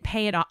then didn't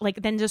pay it off,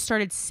 like then just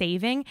started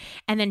saving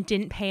and then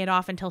didn't pay it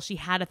off until she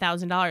had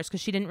 $1,000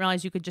 because she didn't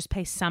realize you could just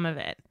pay some of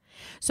it.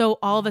 So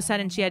all of a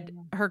sudden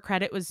her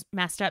credit was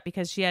messed up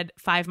because she had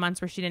 5 months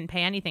where she didn't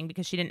pay anything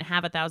because she didn't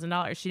have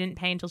 $1,000. She didn't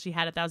pay until she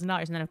had $1,000.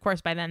 And then of course,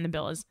 by then the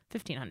bill is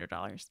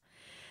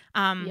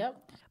 $1,500.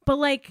 Yep. But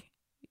like,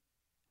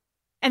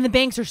 and the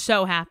banks are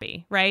so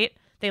happy, right?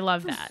 They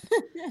love that.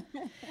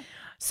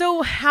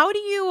 So how do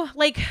you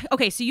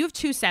so you have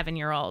 2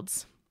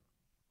 7-year-olds.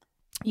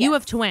 You Yes.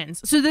 have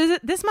twins. So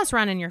this must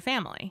run in your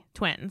family,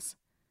 twins.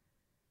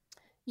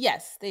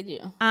 Yes, they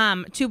do.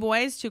 2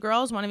 boys, 2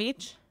 girls, 1 of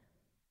each?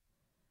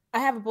 I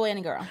have a boy and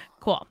a girl.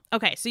 Cool.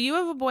 Okay, so you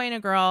have a boy and a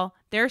girl.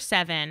 They're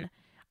 7.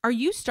 Are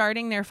you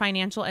starting their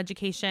financial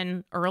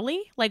education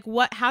early? Like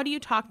how do you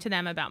talk to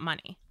them about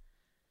money?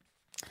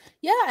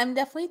 Yeah, I'm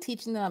definitely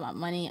teaching them about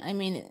money. I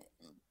mean,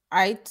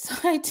 I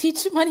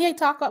teach money. I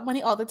talk about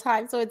money all the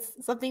time. So it's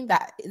something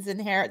that is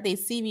inherent. They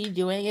see me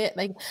doing it.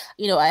 Like,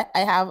 I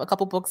have a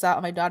couple books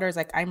out. My daughter is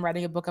like, I'm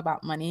writing a book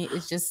about money.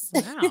 It's just,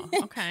 wow.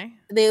 Okay.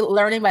 They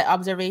learning by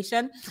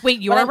observation.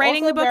 Wait, you're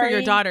writing the book or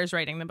your daughter's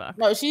writing the book?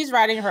 No, she's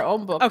writing her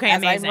own book. Okay,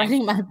 as amazing. I'm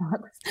writing my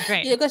books.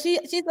 Great. Because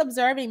she's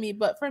observing me.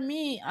 But for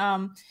me,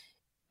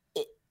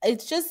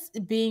 it's just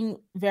being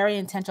very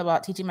intentional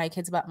about teaching my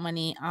kids about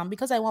money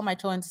because I want my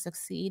children to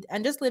succeed.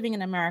 And just living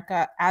in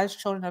America as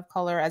children of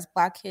color, as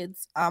Black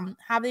kids,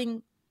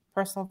 having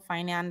personal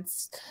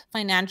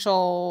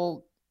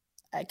financial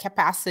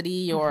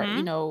capacity or,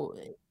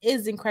 Mm-hmm.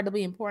 is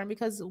incredibly important,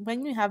 because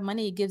when you have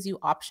money, it gives you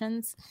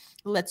options,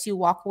 lets you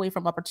walk away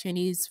from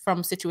opportunities,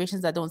 from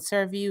situations that don't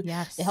serve you. It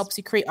Yes. helps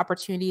you create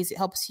opportunities. It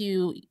helps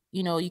you,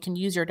 you can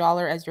use your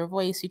dollar as your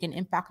voice. You can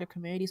impact your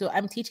community. So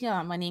I'm teaching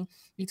about money.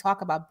 We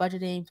talk about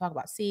budgeting, we talk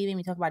about saving,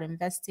 we talk about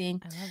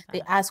investing. I love They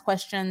that. ask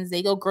questions.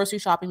 They go grocery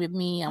shopping with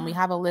me, and we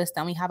have a list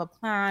and we have a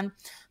plan.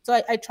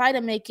 So I try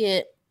to make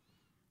it.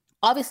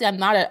 Obviously, I'm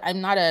not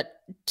a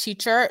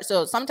teacher,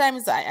 so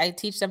sometimes I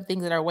teach them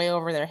things that are way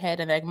over their head,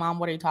 and they're like, "Mom,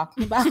 what are you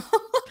talking about?"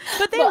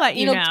 But they But let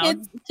you know.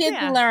 kids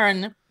Yeah.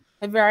 learn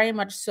very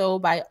much so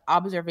by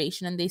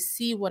observation, and they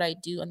see what I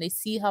do, and they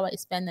see how I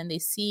spend, and they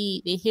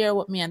hear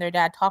what me and their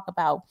dad talk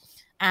about,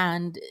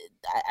 and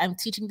I'm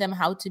teaching them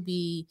how to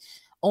be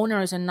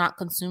owners and not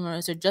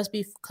consumers. So just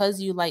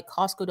because you like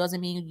Costco doesn't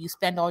mean you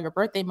spend all your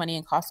birthday money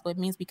in Costco. It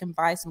means we can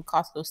buy some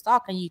Costco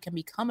stock and you can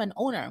become an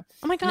owner.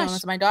 Oh my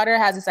gosh. So my daughter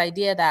has this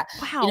idea that,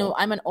 Wow.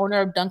 I'm an owner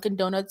of Dunkin'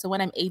 Donuts. So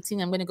when I'm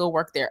 18, I'm going to go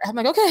work there. I'm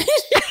like, okay,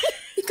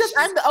 because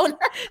I'm the owner.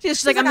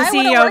 She's like, I'm the "I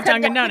wanna CEO work of at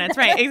Dunkin' Donuts.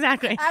 Right.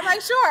 Exactly. I'm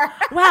like, sure.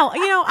 Wow.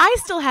 I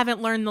still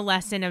haven't learned the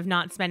lesson of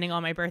not spending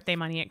all my birthday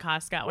money at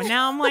Costco. And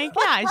now I'm like,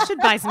 yeah, I should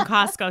buy some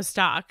Costco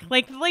stock.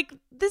 Like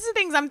this is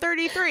things I'm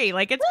 33.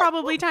 Like it's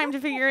probably time to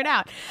figure it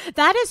out.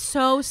 That is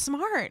so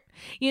smart.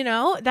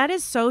 That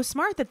is so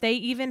smart that they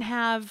even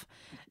have.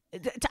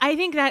 I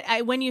think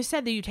that when you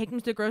said that you take them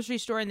to the grocery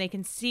store and they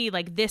can see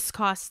like this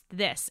costs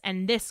this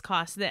and this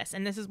costs this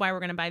and this is why we're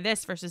going to buy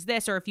this versus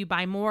this, or if you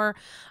buy more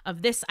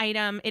of this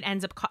item, it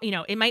ends up,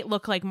 it might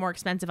look like more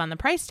expensive on the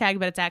price tag,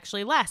 but it's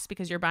actually less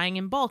because you're buying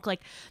in bulk.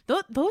 Like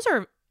those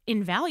are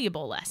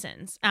invaluable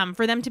lessons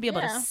for them to be able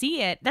to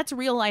see it. That's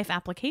real life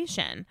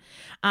application.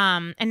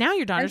 And now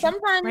your daughter's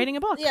writing a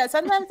book. Yeah,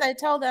 sometimes I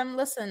tell them,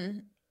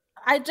 listen,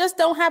 I just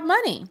don't have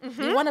money.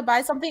 Mm-hmm. You want to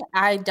buy something?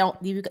 I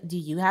don't. Do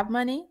you have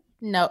money?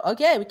 No.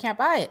 Okay, we can't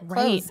buy it.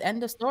 Right. Close.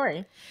 End of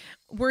story.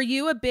 Were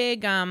you a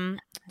big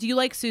do you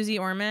like Susie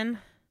Orman?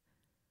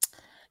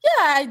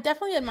 Yeah, I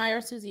definitely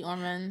admire Susie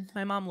Orman.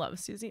 My mom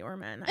loves Susie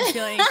Orman. I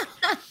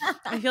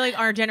feel like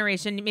our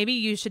generation, maybe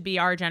you should be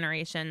our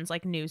generation's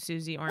like new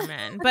Susie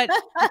Orman. But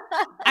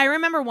I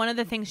remember one of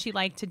the things she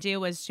liked to do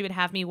was she would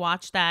have me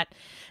watch that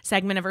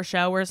segment of her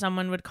show where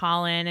someone would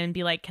call in and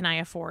be like, "Can I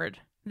afford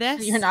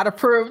this? You're not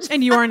approved."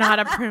 And you are not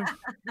approved.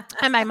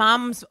 And my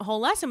mom's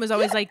whole lesson was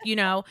always like, you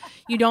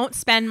don't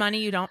spend money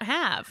you don't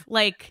have.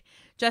 Like,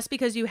 just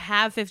because you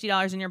have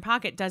 $50 in your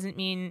pocket doesn't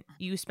mean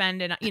you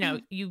spend it,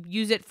 you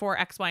use it for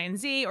X, Y, and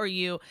Z, or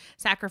you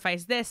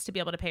sacrifice this to be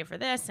able to pay for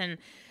this. And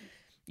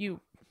you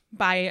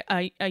buy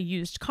a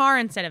used car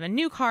instead of a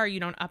new car.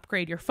 You don't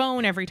upgrade your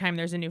phone every time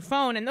there's a new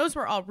phone. And those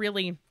were all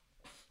really,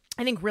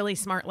 I think, really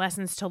smart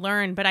lessons to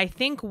learn. But I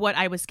think what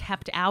I was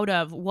kept out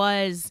of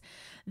was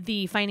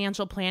the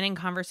financial planning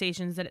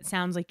conversations that it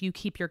sounds like you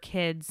keep your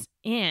kids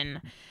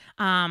in,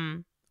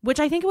 which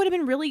I think it would have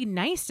been really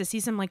nice to see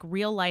some like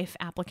real life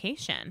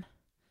application.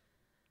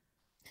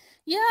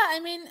 Yeah, I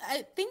mean,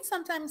 I think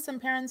sometimes some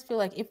parents feel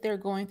like if they're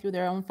going through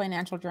their own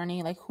financial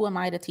journey, like, who am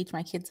I to teach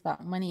my kids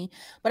about money?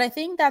 But I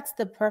think that's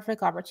the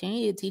perfect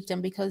opportunity to teach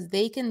them, because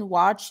they can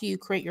watch you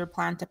create your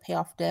plan to pay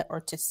off debt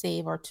or to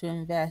save or to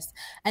invest.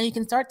 And you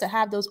can start to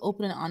have those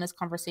open and honest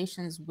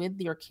conversations with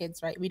your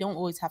kids, right? We don't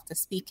always have to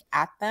speak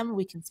at them.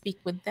 We can speak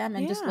with them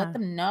and just let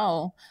them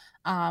know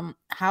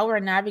how we're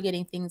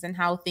navigating things and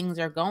how things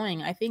are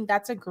going. I think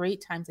that's a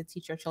great time to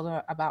teach your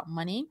children about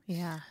money.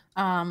 Yeah.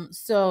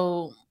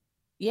 So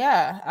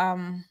yeah,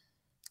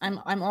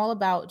 I'm all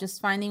about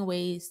just finding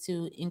ways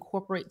to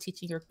incorporate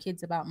teaching your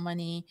kids about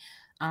money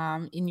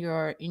in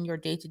your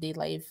day-to-day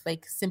life,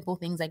 like simple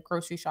things like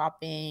grocery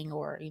shopping,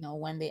 or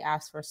when they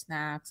ask for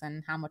snacks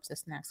and how much the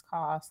snacks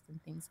cost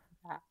and things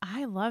like that.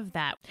 I love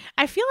that.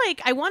 I feel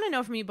like I want to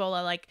know from you,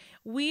 Bola, like,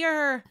 we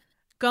are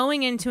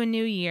going into a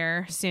new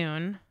year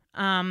soon.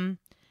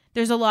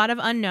 There's a lot of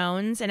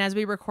unknowns, and as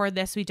we record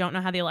this, we don't know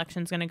how the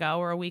election's going to go.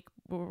 We're a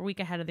week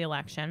ahead of the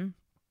election.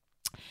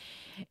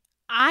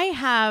 I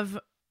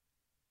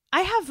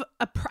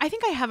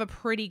think I have a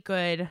pretty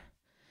good,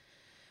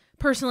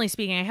 personally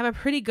speaking, I have a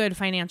pretty good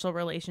financial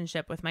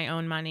relationship with my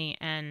own money,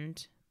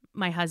 and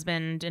my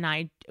husband and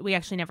I, we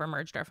actually never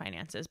merged our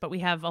finances, but we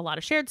have a lot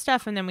of shared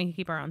stuff, and then we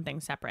keep our own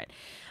things separate.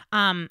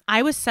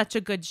 I was such a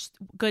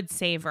good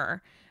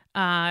saver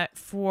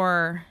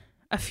for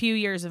a few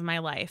years of my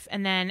life.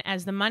 And then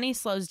as the money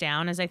slows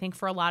down, as I think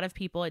for a lot of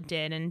people it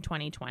did in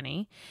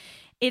 2020,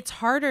 it's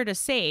harder to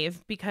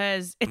save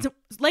because it's,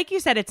 like you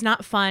said, it's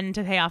not fun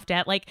to pay off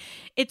debt. Like,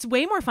 it's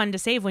way more fun to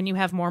save when you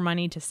have more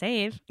money to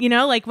save,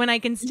 like when I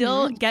can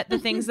still get the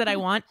things that I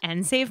want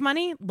and save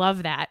money.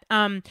 Love that.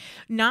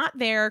 Not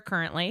there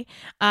currently.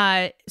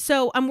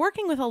 So I'm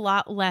working with a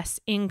lot less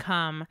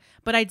income,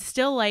 but I'd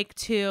still like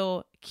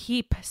to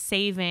keep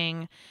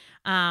saving.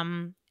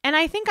 And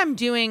I think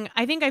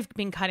I've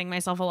been cutting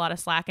myself a lot of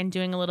slack and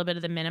doing a little bit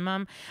of the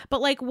minimum.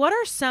 But like, what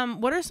are some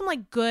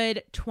like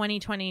good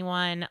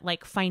 2021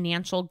 like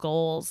financial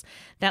goals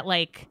that,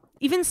 like,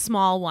 even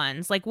small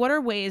ones, like, what are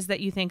ways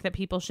that you think that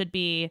people should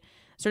be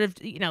sort of,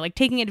 like,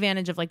 taking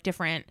advantage of like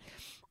different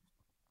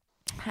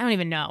I don't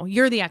even know.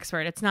 You're the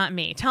expert. It's not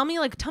me. Tell me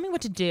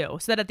what to do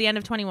so that at the end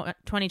of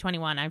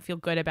 2021, I feel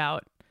good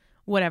about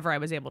whatever I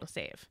was able to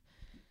save.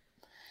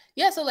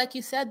 Yeah, so like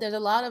you said, there's a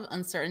lot of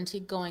uncertainty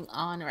going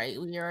on, right?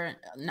 We are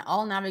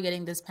all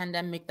navigating this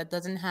pandemic that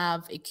doesn't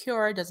have a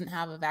cure, doesn't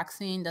have a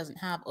vaccine, doesn't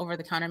have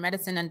over-the-counter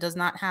medicine, and does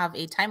not have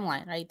a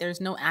timeline, right?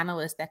 There's no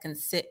analyst that can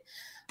sit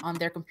on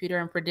their computer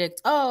and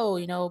predict,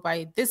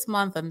 by this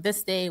month and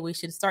this day, we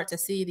should start to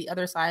see the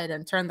other side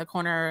and turn the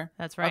corner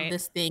That's right. of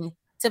this thing.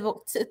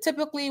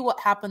 Typically, what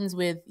happens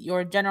with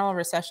your general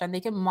recession,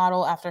 they can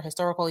model after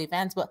historical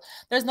events, but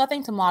there's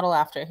nothing to model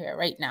after here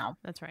right now.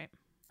 That's right.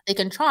 They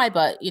can try,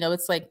 but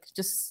it's like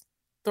just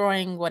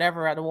throwing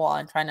whatever at a wall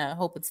and trying to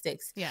hope it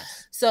sticks.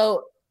 Yes.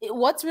 So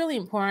what's really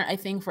important, I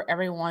think, for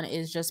everyone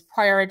is just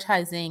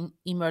prioritizing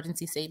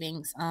emergency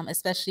savings,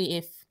 especially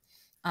if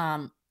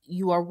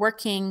you are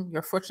working,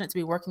 you're fortunate to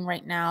be working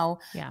right now.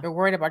 Yeah. You're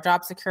worried about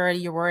job security.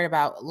 You're worried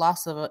about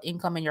loss of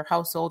income in your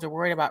household. You're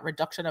worried about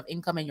reduction of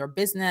income in your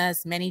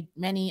business. Many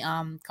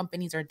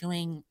companies are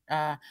doing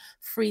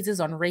freezes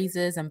on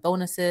raises and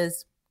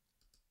bonuses.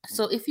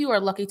 So if you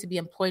are lucky to be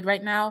employed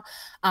right now,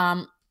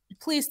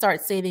 please start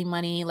saving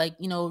money.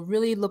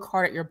 Really look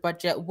hard at your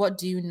budget. What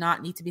do you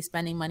not need to be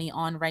spending money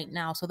on right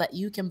now so that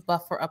you can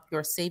buffer up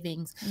your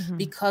savings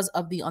because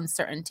of the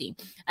uncertainty?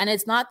 And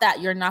it's not that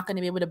you're not going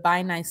to be able to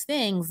buy nice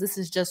things. This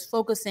is just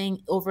focusing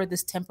over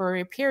this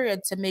temporary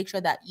period to make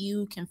sure that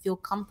you can feel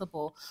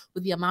comfortable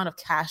with the amount of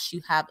cash you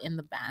have in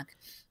the bank.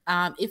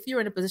 If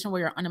you're in a position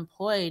where you're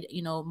unemployed,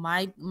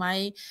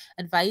 my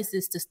advice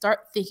is to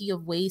start thinking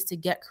of ways to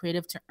get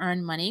creative to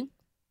earn money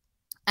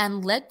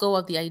and let go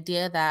of the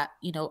idea that,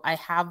 I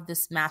have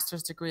this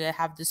master's degree, I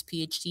have this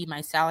PhD,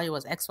 my salary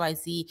was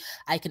XYZ,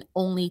 I can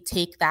only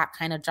take that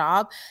kind of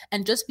job,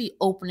 and just be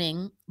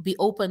open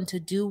to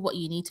do what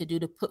you need to do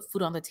to put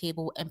food on the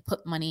table and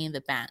put money in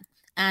the bank.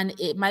 And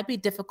it might be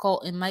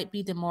difficult, it might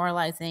be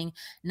demoralizing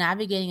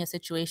navigating a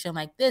situation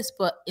like this,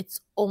 but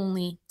it's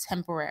only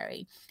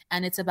temporary.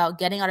 And it's about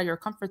getting out of your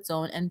comfort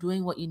zone and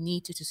doing what you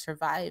need to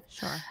survive.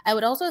 Sure. I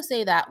would also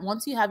say that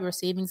once you have your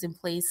savings in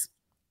place,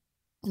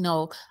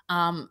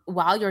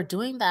 while you're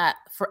doing that,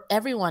 for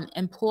everyone,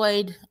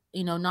 employed,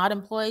 not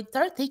employed,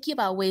 start thinking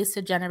about ways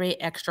to generate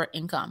extra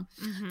income.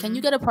 Can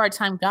you get a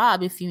part-time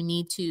job if you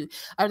need to?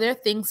 Are there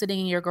things sitting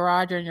in your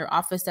garage or in your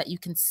office that you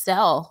can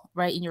sell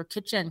right in your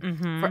kitchen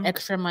for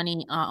extra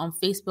money on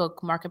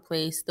Facebook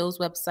Marketplace, those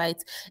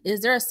websites?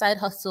 Is there a side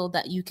hustle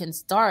that you can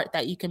start,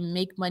 that you can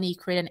make money,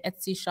 create an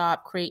Etsy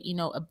shop, create,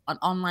 an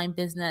online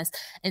business,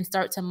 and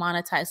start to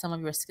monetize some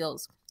of your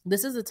skills?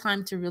 This is a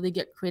time to really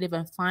get creative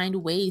and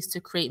find ways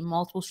to create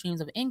multiple streams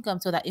of income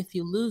so that if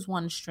you lose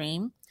one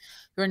stream,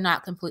 you're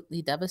not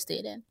completely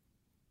devastated.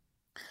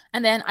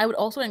 And then I would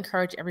also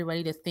encourage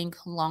everybody to think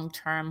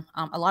long-term.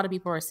 A lot of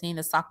people are seeing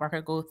the stock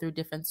market go through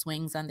different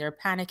swings and they're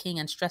panicking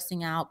and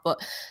stressing out.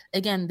 But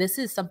again, this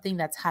is something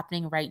that's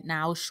happening right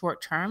now,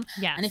 short-term.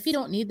 Yes. And if you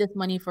don't need this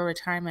money for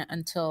retirement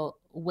until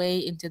way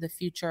into the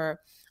future,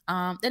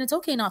 then it's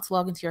okay not to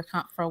log into your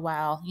account for a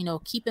while.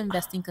 Keep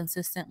investing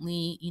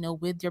consistently,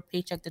 with your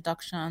paycheck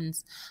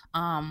deductions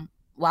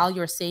while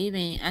you're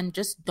saving, and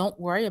just don't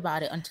worry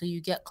about it until you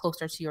get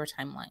closer to your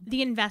timeline.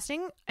 The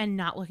investing and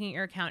not looking at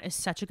your account is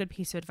such a good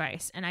piece of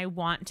advice. And I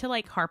want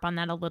to harp on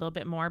that a little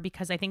bit more,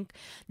 because I think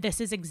this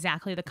is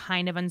exactly the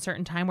kind of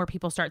uncertain time where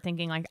people start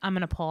thinking I'm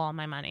going to pull all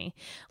my money.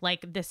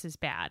 This is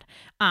bad.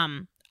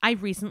 I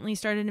recently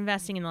started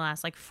investing in the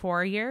last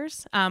 4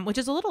 years, which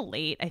is a little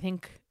late, I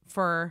think,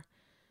 for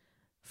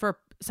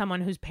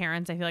someone whose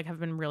parents I feel have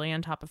been really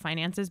on top of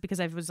finances, because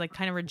I was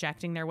kind of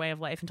rejecting their way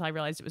of life until I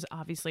realized it was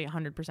obviously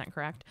 100%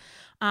 correct.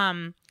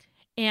 And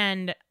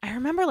I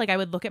remember I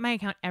would look at my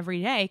account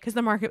every day because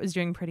the market was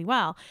doing pretty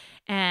well.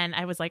 And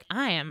I was like,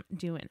 I am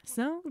doing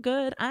so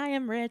good. I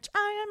am rich.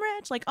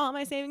 All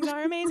my savings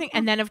are amazing.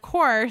 And then of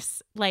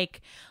course,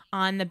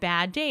 on the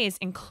bad days,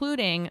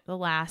 including the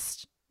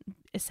last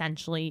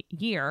essentially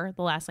year,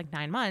 the last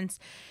 9 months,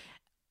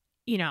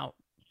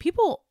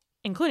 people,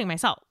 including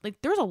myself,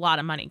 there was a lot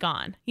of money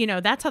gone.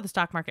 That's how the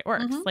stock market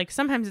works.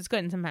 Sometimes it's good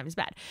and sometimes it's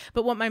bad.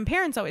 But what my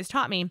parents always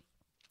taught me,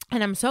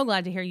 and I'm so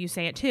glad to hear you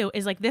say it too,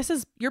 is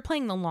you're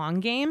playing the long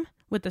game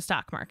with the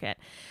stock market.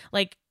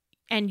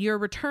 And your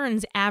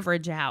returns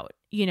average out,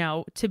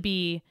 to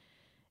be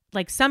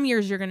some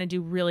years you're going to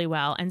do really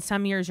well and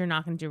some years you're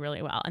not going to do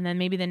really well. And then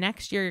maybe the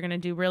next year you're going to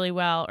do really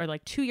well, or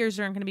 2 years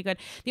aren't going to be good.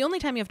 The only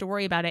time you have to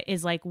worry about it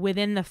is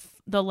within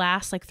the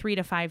last 3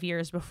 to 5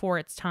 years before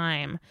it's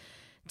time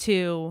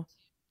to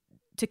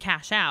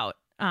cash out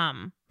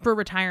for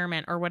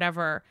retirement or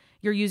whatever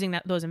you're using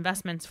those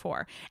investments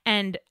for.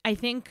 And I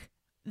think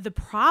the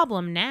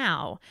problem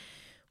now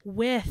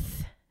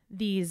with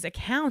these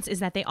accounts is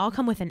that they all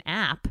come with an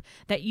app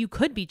that you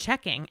could be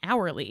checking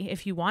hourly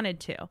if you wanted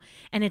to.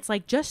 And it's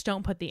like, just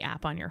don't put the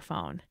app on your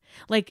phone.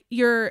 Like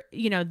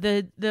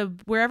the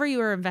wherever you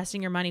are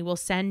investing your money will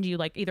send you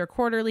like either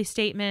quarterly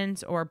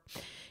statements or,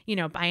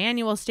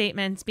 biannual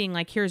statements being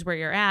like, here's where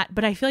you're at.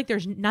 But I feel like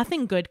there's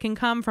nothing good can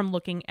come from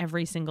looking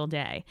every single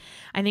day.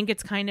 I think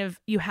it's kind of,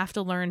 you have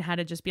to learn how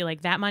to just be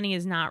like, that money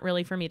is not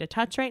really for me to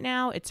touch right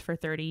now. It's for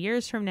 30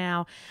 years from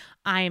now.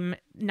 I'm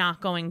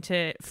not going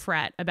to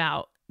fret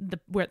about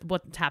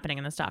what's happening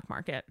in the stock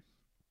market.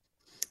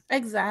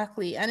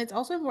 Exactly. And it's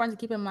also important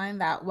to keep in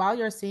mind that while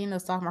you're seeing the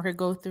stock market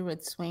go through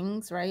its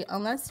swings, right,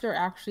 unless you're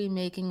actually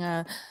making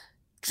a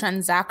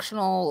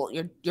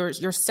transactional,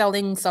 you're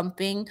selling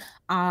something,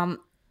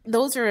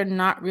 those are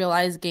not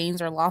realized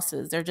gains or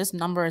losses. They're just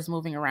numbers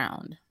moving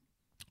around.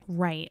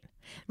 Right.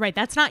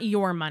 That's not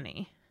your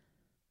money.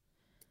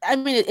 I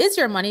mean, it is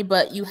your money,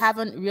 but you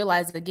haven't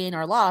realized the gain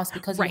or loss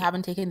because you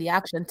haven't taken the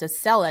action to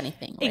sell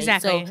anything. Right?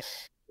 Exactly.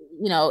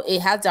 So,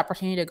 it has the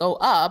opportunity to go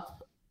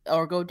up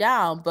or go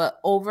down, but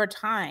over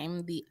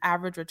time, the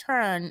average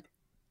return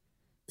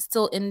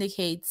still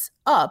indicates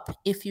up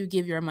if you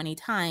give your money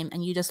time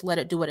and you just let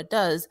it do what it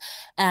does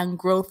and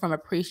grow from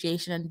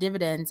appreciation and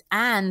dividends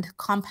and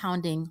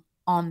compounding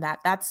on that.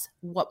 That's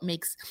what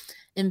makes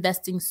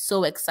investing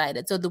so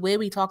excited. So the way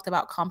we talked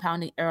about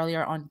compounding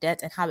earlier on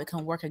debt and how it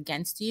can work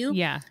against you.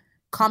 Yeah.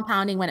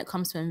 Compounding when it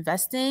comes to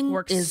investing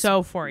works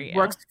for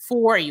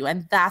you.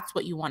 And that's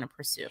what you want to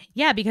pursue.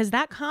 Yeah, because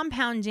that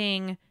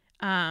compounding,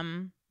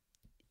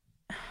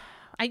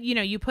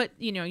 you put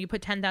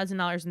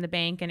 $10,000 in the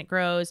bank and it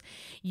grows.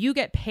 You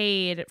get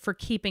paid for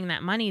keeping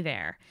that money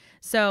there.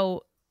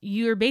 So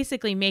you're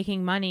basically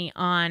making money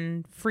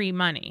on free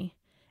money,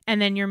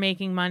 and then you're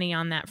making money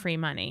on that free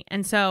money.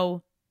 And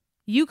so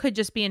you could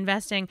just be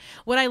investing.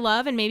 What I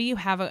love, and maybe you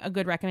have a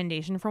good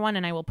recommendation for one,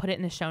 and I will put it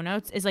in the show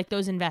notes, is like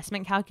those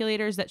investment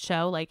calculators that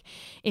show like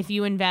if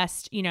you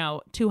invest,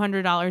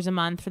 $200 a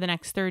month for the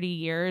next 30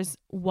 years,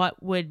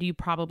 what would you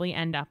probably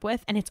end up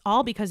with? And it's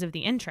all because of the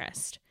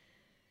interest.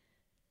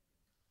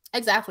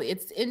 Exactly.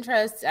 It's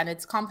interest and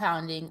it's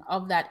compounding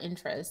of that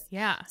interest.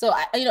 Yeah. So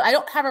I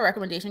don't have a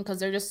recommendation because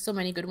there are just so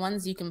many good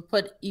ones you can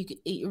put.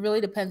 It really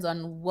depends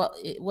on what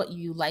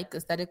you like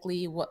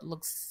aesthetically, what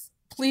looks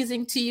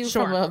pleasing to you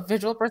from a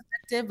visual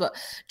perspective. But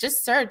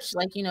just search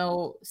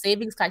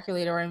savings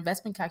calculator or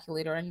investment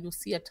calculator, and you'll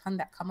see a ton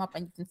that come up,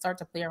 and you can start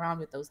to play around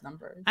with those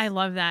numbers. I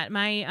love that.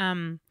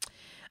 My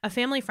a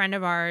family friend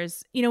of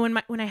ours, when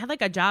I had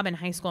like a job in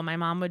high school, my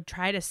mom would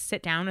try to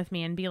sit down with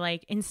me and be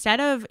like, instead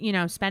of,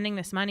 spending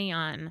this money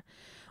on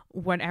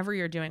whatever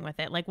you're doing with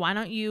it, like, why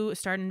don't you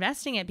start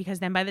investing it? Because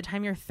then by the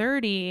time you're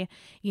 30,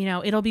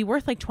 it'll be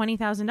worth like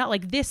 $20,000.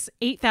 Like this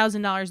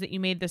 $8,000 that you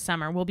made this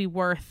summer will be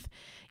worth,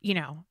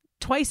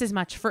 twice as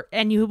much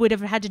and you would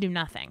have had to do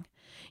nothing.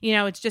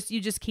 It's just,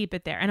 you just keep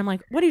it there. And I'm like,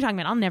 what are you talking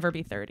about? I'll never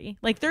be 30.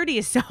 Like 30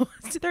 is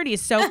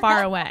so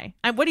far away.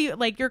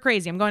 You're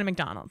crazy. I'm going to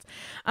McDonald's.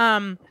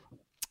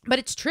 But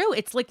it's true.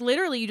 It's like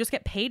literally you just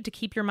get paid to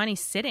keep your money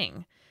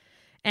sitting.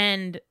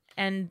 And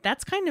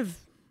that's kind of,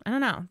 I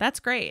don't know. That's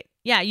great.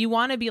 Yeah. You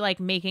want to be like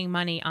making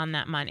money on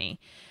that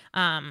money.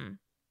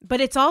 But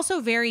it's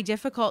also very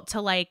difficult to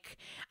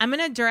I'm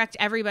going to direct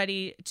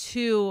everybody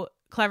to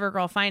Clever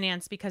Girl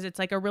Finance because it's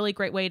like a really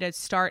great way to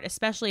start,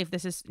 especially if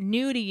this is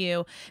new to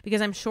you,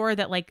 because I'm sure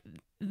that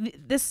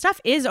this stuff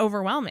is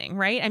overwhelming,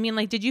 right? I mean,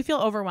 did you feel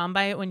overwhelmed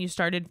by it when you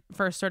started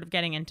first sort of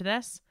getting into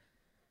this?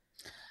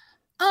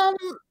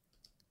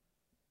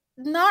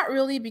 Not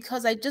really,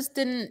 because I just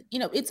didn't,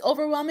 it's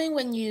overwhelming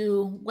when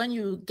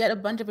you get a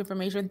bunch of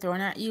information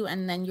thrown at you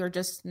and then you're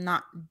just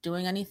not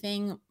doing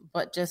anything,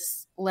 but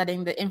just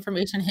letting the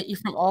information hit you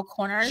from all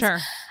corners. Sure.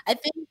 I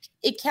think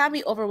it can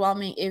be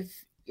overwhelming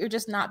if you're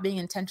just not being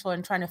intentional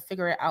and trying to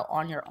figure it out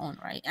on your own,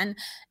 right? And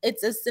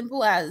it's as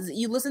simple as if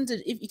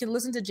you can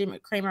listen to Jim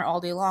Cramer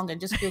all day long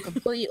and just feel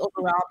completely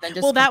overwhelmed and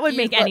just that would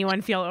make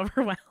anyone feel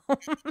overwhelmed. Yeah,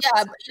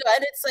 but,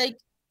 and it's like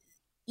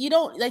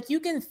you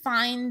can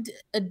find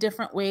a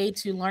different way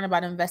to learn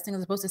about investing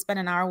as opposed to spend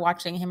an hour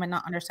watching him and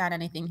not understand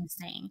anything he's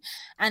saying.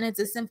 And it's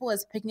as simple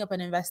as picking up an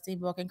investing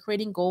book and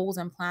creating goals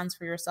and plans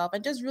for yourself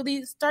and just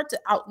really start to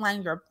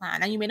outline your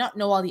plan. And you may not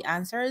know all the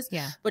answers,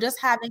 but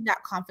just having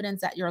that confidence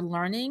that you're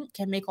learning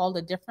can make all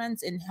the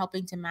difference in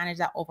helping to manage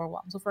that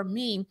overwhelm. So for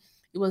me,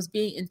 it was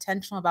being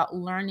intentional about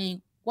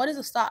learning, what is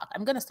a stock?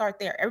 I'm going to start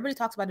there. Everybody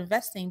talks about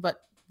investing,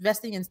 but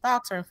investing in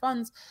stocks or in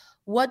funds,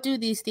 what do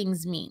these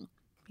things mean?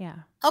 Yeah.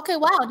 Okay,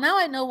 wow. Now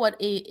I know what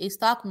a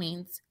stock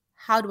means.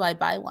 How do I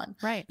buy one?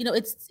 Right.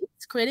 It's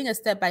creating a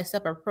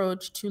step-by-step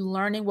approach to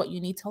learning what you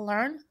need to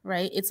learn,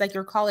 right? It's like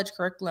your college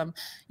curriculum.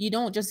 You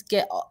don't just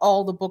get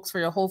all the books for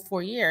your whole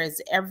 4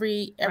 years.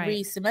 Every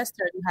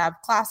semester you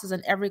have classes,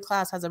 and every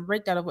class has a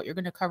breakdown of what you're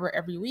going to cover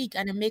every week.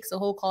 And it makes the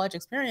whole college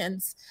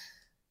experience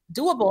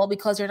doable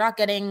because you're not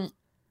getting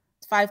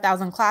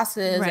 5,000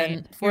 classes Right.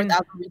 and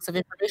 4,000 weeks of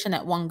information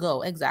at one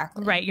go.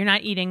 Exactly. Right. You're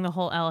not eating the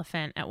whole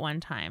elephant at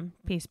one time,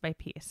 piece by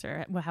piece,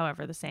 or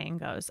however the saying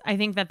goes. I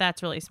think that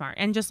that's really smart.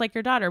 And just like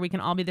your daughter, we can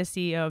all be the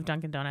CEO of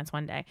Dunkin' Donuts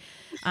one day.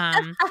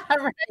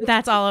 Right.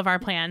 That's all of our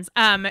plans.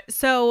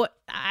 So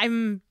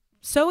I'm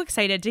so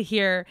excited to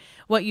hear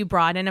what you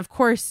brought. And of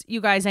course,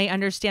 you guys, I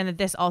understand that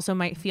this also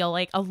might feel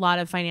like a lot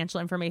of financial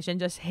information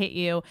just hit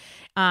you.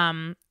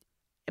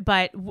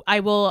 But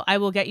I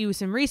will get you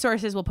some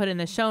resources. We'll put in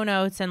the show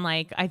notes. And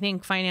like, I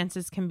think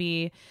finances can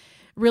be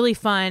really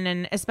fun.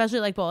 And especially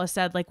like Bola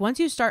said, like once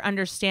you start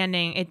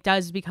understanding, it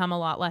does become a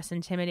lot less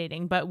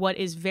intimidating. But what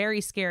is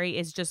very scary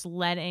is just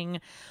letting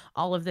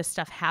all of this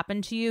stuff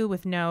happen to you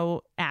with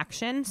no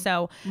action.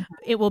 So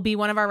it will be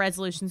one of our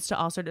resolutions to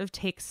all sort of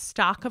take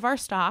stock of our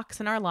stocks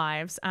and our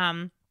lives.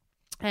 And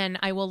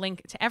I will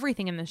link to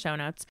everything in the show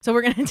notes. So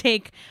we're going to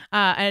take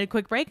a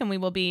quick break and we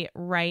will be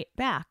right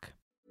back.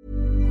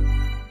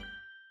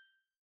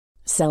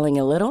 Selling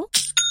a little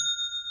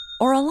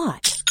or a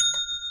lot?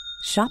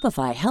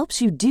 Shopify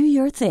helps you do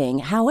your thing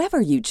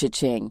however you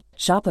cha-ching.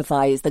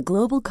 Shopify is the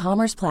global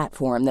commerce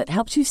platform that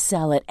helps you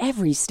sell at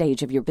every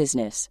stage of your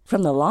business.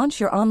 From the launch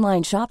your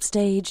online shop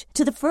stage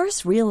to the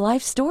first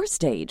real-life store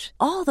stage,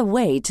 all the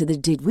way to the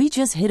did we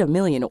just hit a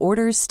million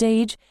orders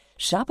stage.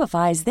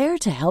 Shopify is there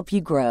to help you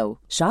grow.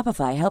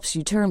 Shopify helps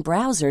you turn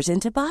browsers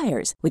into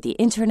buyers with the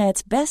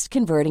internet's best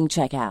converting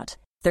checkout.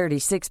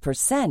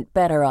 36%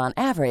 better on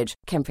average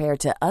compared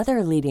to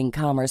other leading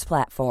commerce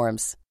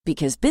platforms.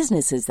 Because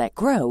businesses that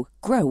grow,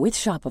 grow with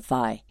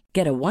Shopify.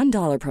 Get a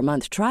 $1 per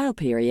month trial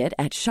period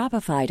at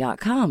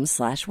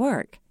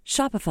shopify.com/work.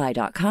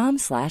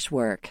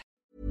 Shopify.com/work.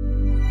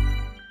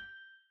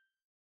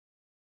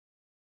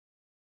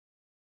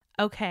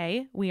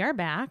 Okay, we are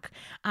back.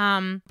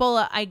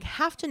 Bola, I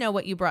have to know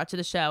what you brought to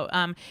the show.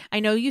 I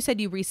know you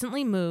said you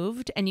recently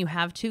moved and you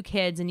have 2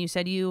 kids, and you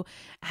said you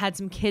had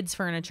some kids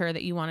furniture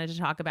that you wanted to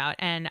talk about.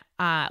 And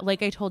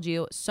like I told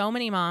you, so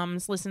many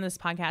moms listen to this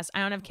podcast. I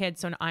don't have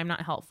kids, so I'm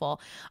not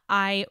helpful.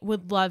 I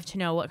would love to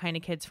know what kind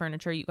of kids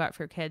furniture you got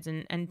for your kids,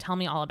 and tell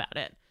me all about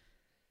it.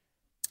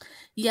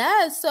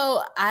 Yeah,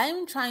 so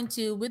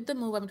with the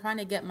move, I'm trying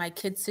to get my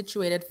kids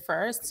situated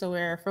first. So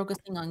we're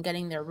focusing on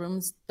getting their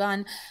rooms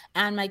done.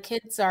 And my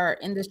kids are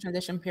in this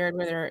transition period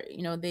where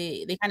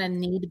they kind of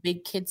need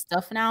big kid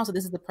stuff now. So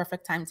this is the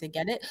perfect time to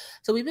get it.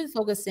 So we've been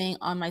focusing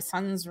on my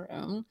son's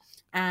room,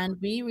 and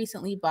we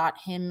recently bought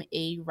him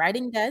a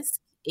writing desk,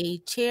 a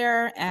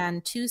chair,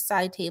 and 2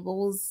 side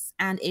tables,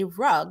 and a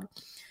rug.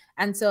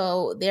 And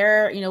so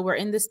we're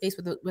in this space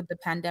with the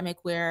pandemic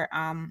where,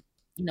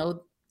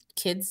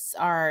 kids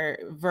are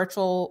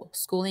virtual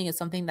schooling is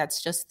something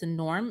that's just the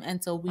norm.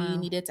 And so we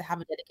needed to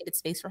have a dedicated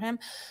space for him.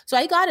 So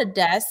I got a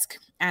desk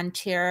and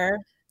chair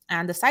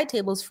and the bedside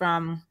tables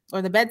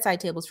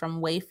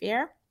from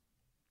Wayfair.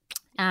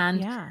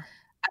 And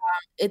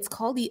it's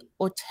called the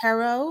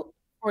Otero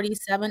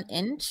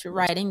 47-inch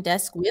writing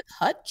desk with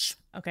hutch.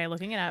 Okay,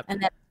 looking it up.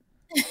 And then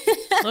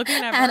looking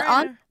it up. And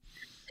on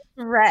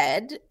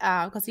red,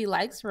 because he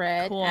likes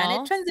red. Cool.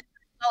 And it transitions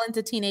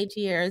into teenage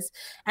years,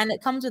 and it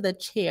comes with a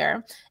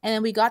chair, and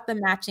then we got the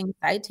matching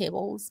side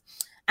tables.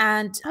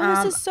 And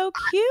this is so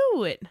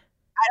cute. I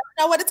don't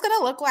know what it's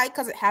gonna look like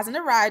because it hasn't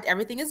arrived.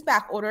 Everything is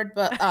back ordered,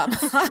 but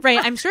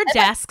right. I'm sure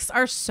desks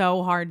are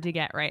so hard to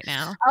get right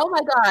now. Oh my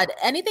God,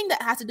 anything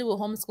that has to do with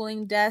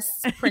homeschooling,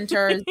 desks,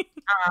 printers,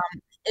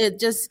 it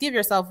just give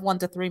yourself 1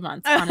 to 3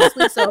 months,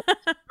 honestly. So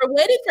we're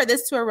waiting for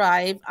this to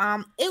arrive.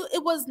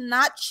 It was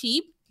not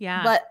cheap.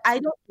 Yeah, but I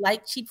don't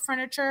like cheap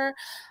furniture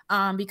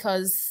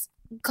because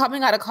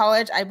coming out of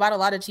college, I bought a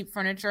lot of cheap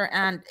furniture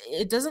and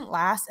it doesn't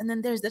last. And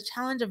then there's the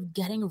challenge of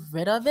getting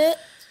rid of it,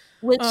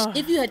 which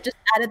if you had just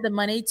added the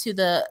money to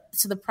the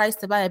price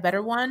to buy a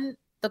better one,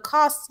 the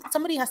cost,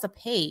 somebody has to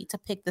pay to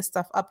pick this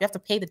stuff up. You have to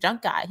pay the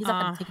junk guy. He's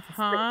not going to take it for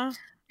free.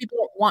 People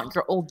don't want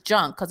your old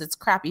junk because it's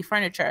crappy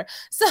furniture.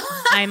 So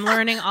I'm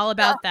learning all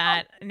about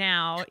that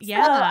now.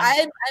 Yeah. So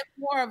I'm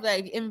more of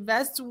like,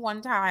 invest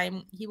one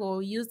time. He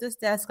will use this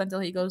desk until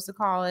he goes to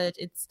college.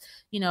 It's,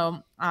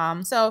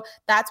 so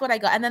that's what I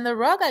got. And then the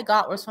rug I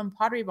got was from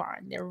Pottery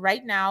Barn.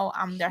 Right now,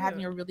 they're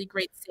having a really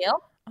great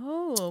sale.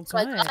 Oh, so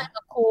good. I got like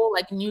a cool,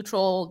 like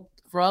neutral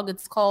rug.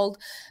 It's called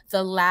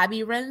the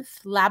Labyrinth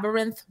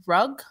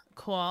rug.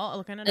 Cool.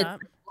 Looking it up.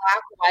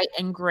 Black, white,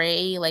 and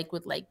gray, like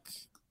with like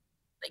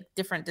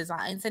different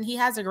designs, and he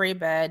has a gray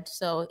bed,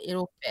 so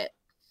it'll fit.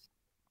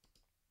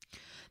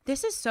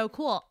 This is so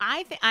cool.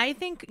 I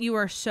think you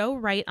are so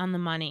right on the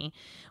money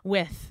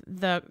with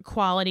the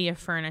quality of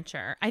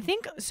furniture. I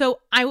think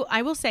so.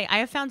 I will say I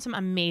have found some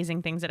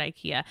amazing things at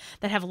IKEA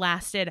that have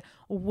lasted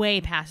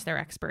way past their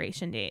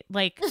expiration date.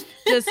 Like,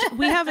 just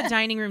we have a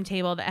dining room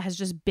table that has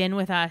just been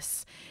with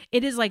us.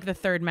 It is like the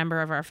 3rd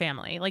member of our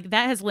family. Like,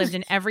 that has lived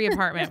in every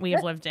apartment we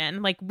have lived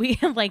in. Like,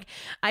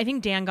 I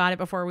think Dan got it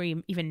before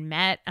we even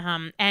met.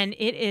 And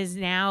it's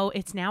now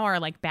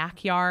our like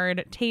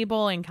backyard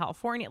table in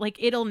California. Like,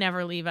 it'll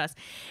never leave leave us.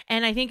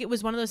 And I think it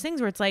was one of those things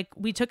where it's like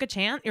we took a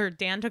chance, or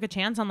Dan took a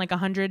chance on like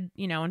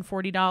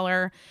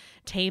 $140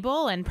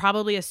 table and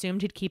probably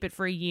assumed he'd keep it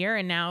for a year,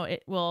 and now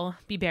it will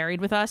be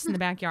buried with us in the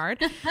backyard.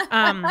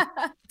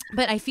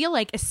 But I feel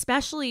like,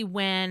 especially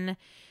when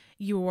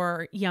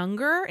you're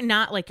younger,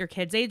 not like your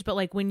kid's age, but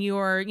like when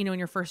you're, in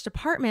your first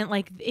apartment,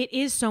 like it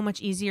is so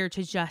much easier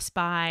to just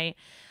buy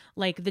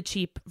like the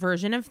cheap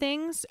version of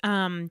things.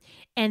 And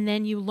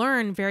then you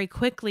learn very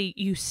quickly,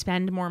 you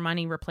spend more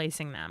money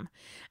replacing them.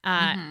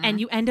 And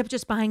you end up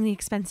just buying the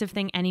expensive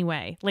thing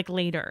anyway, like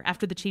later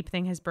after the cheap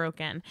thing has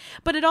broken.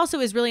 But it also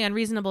is really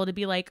unreasonable to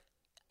be like,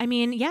 I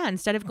mean, yeah,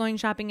 instead of going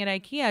shopping at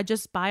IKEA,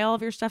 just buy all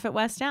of your stuff at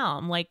West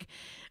Elm. Like,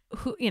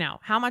 who,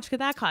 how much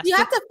could that cost? You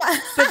have to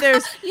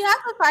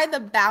find the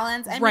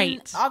balance. I mean,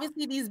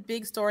 obviously these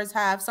big stores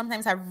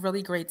sometimes have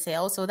really great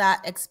sales. So that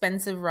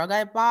expensive rug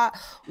I bought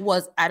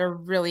was at a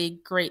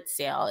really great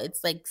sale.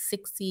 It's like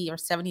 60 or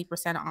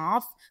 70%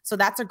 off. So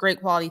that's a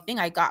great quality thing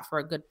I got for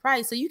a good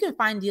price. So you can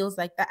find deals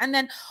like that. And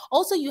then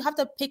also you have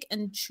to pick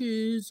and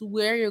choose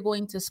where you're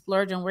going to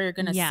splurge and where you're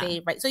going to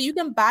save, right? So you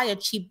can buy a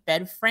cheap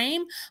bed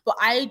frame, but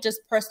I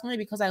just personally,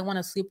 because I want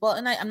to sleep well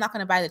at night, I'm not going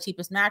to buy the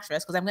cheapest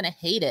mattress because I'm going to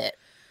hate it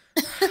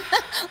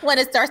when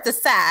it starts to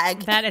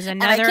sag. That is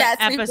another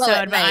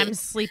episode, but I'm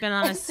sleeping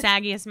on the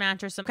saggiest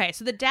mattress. Okay,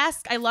 so the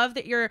desk, I love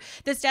that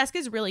this desk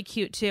is really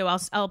cute too.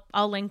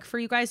 I'll link for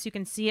you guys so you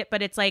can see it,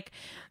 but it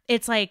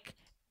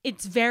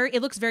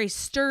looks very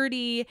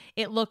sturdy.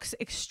 It looks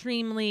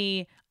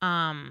extremely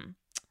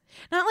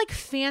not like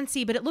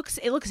fancy, but it looks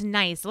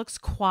nice. It looks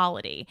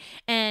quality,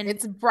 and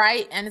it's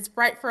bright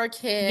for a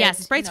kid. Yes,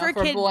 it's bright for a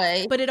kid.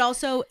 Boy. But it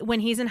also, when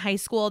he's in high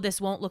school,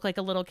 this won't look like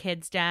a little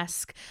kid's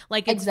desk.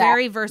 Like it's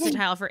very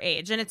versatile for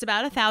age, and it's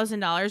about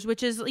 $1,000,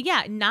 which is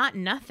not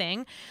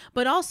nothing,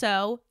 but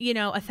also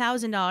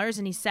 $1,000,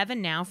 and he's 7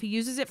 now. If he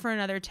uses it for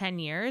another 10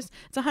 years,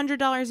 it's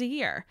 $100 a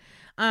year.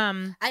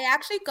 I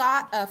actually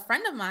got a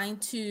friend of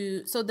mine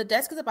so the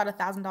desk is about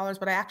 $1,000,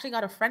 but I actually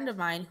got a friend of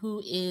mine who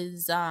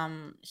is,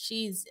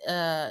 she's,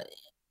 I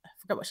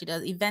forgot what she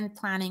does, event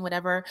planning,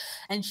 whatever.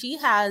 And she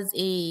has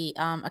a,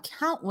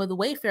 account with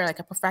Wayfair, like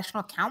a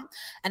professional account.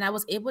 And I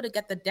was able to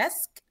get the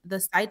desk, the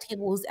side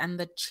tables, and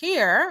the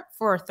chair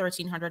for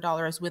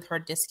 $1,300 with her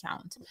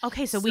discount.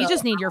 Okay. So we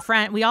just need your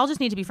friend. We all just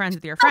need to be friends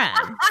with your friend.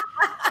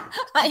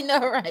 I know,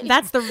 right?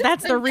 That's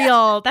the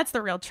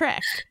real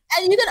trick.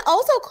 And you can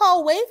also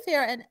call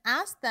Wayfair and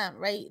ask them,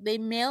 right? They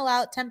mail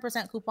out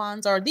 10%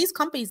 coupons, or these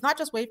companies, not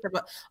just Wayfair,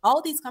 but all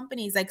these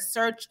companies like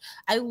search.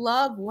 I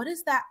love, what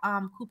is that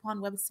coupon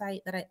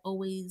website that I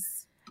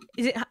always...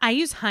 I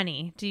use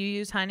Honey. Do you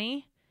use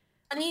Honey?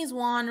 Honey is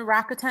one.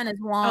 Rakuten is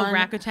one. Oh,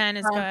 Rakuten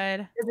is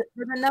good.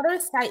 There's another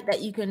site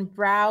that you can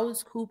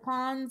browse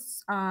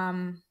coupons.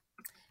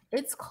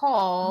 It's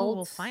called... Oh,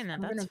 we'll find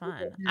that. That's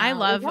fun. I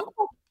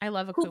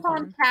love a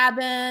coupon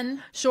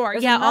cabin. Sure.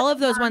 Yeah. All of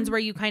those ones where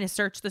you kind of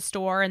search the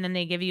store and then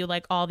they give you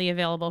like all the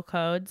available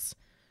codes.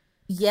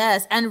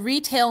 Yes. And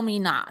Retail Me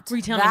Not.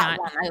 Retail Me Not.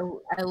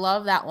 I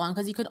love that one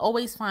because you can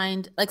always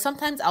find, like,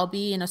 sometimes I'll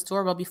be in a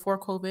store, before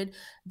COVID,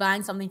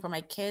 buying something for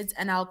my kids,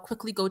 and I'll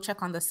quickly go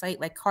check on the site,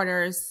 like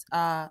Carter's,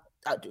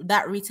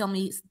 that Retail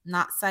Me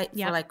Not site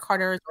for like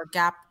Carter's or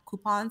Gap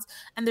coupons,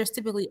 and there's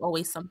typically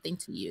always something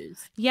to use.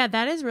 Yeah,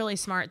 that is really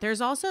smart. There's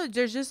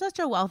just such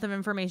a wealth of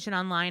information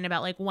online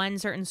about like when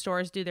certain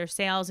stores do their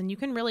sales, and you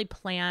can really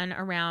plan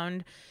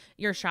around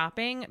your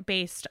shopping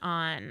based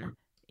on,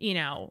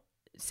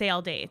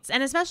 sale dates.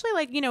 And especially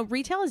like,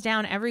 retail is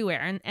down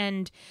everywhere,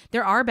 and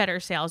there are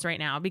better sales right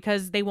now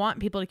because they want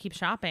people to keep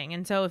shopping.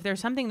 And so if there's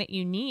something that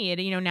you need,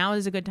 now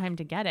is a good time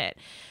to get it.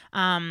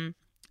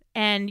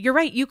 And you're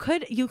right. You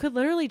could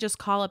literally just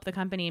call up the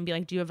company and be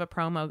like, do you have a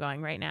promo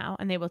going right now?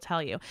 And they will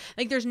tell you.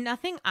 Like, there's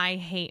nothing I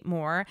hate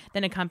more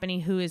than a company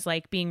who is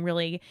like being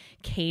really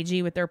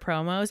cagey with their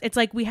promos. It's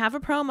like, we have a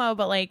promo,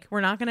 but like,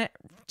 we're not going to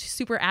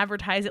super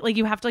advertise it. Like,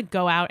 you have to like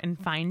go out and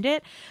find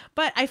it.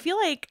 But I feel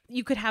like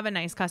you could have a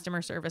nice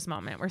customer service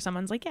moment where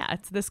someone's like, yeah,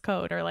 it's this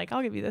code, or like,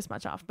 I'll give you this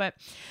much off. But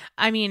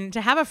I mean,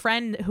 to have a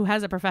friend who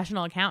has a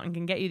professional account and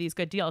can get you these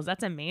good deals,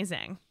 that's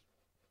amazing.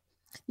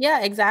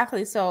 Yeah,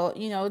 exactly.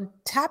 So,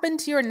 tap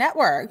into your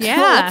network.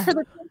 Yeah. Look for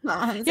the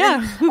coupons.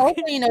 Yeah. Also,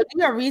 do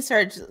your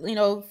research.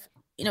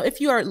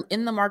 If you are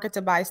in the market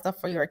to buy stuff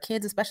for your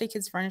kids, especially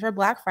kids' furniture,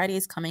 Black Friday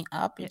is coming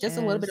up. Just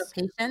a little bit of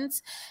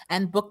patience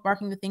and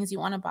bookmarking the things you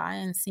want to buy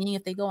and seeing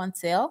if they go on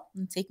sale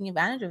and taking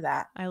advantage of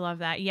that. I love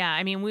that. Yeah.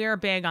 I mean, we are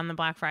big on the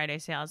Black Friday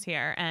sales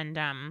here, and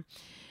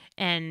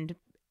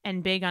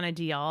big on a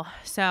deal.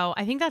 So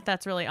I think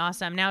that's really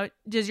awesome. Now,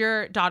 does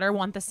your daughter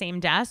want the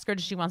same desk, or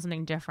does she want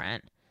something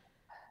different?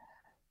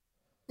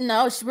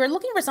 No, we're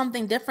looking for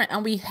something different,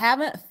 and we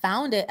haven't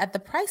found it at the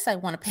price I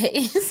want to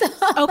pay.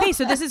 Okay,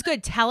 so this is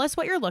good. Tell us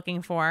what you're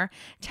looking for.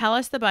 Tell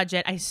us the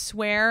budget. I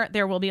swear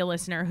there will be a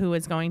listener who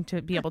is going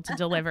to be able to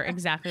deliver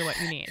exactly what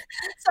you need.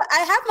 So I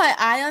have my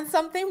eye on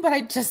something, but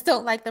I just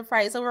don't like the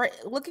price. So we're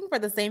looking for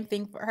the same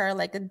thing for her,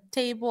 like a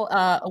table,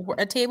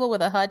 a table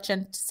with a hutch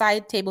and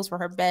side tables for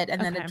her bed,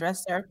 and then a Okay.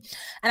 dresser.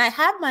 And I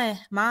have my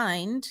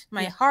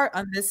Yeah. heart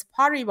on this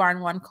Pottery Barn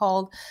one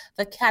called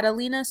the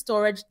Catalina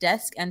Storage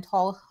Desk and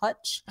Tall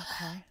Hutch.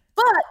 Okay.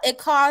 But it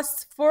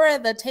costs for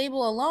the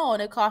table alone,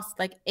 it costs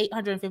like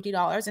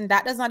 $850. And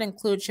that does not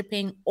include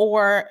shipping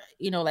or,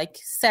 like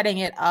setting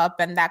it up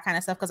and that kind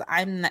of stuff. Cause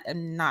I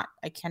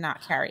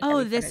cannot carry Oh,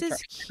 heavy this furniture.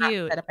 is I cannot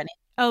cute. set up any.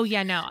 Oh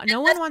yeah, no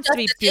one That's wants to just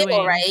be the table,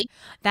 doing right?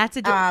 that's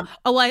a Um,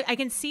 oh, I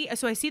can see,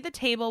 so I see the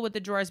table with the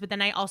drawers, but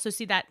then I also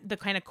see the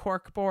kind of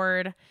cork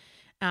board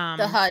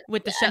the hut.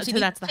 with the Yeah, shelf. she So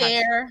needs that's a the hut.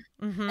 chair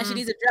and she Mm-hmm.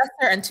 needs a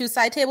dresser and 2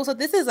 side tables. So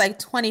this is like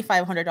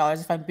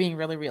 $2,500 if I'm being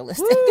really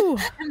realistic. Woo.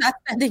 I'm not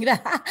spending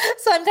that.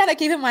 So I'm kind of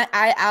keeping my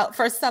eye out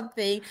for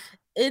something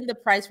in the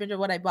price range of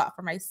what I bought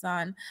for my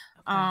son.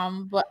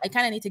 Okay. But I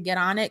kind of need to get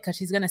on it because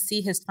she's gonna see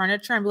his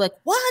furniture and be like,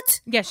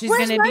 "What? Yeah, she's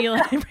Where's gonna my be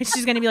like,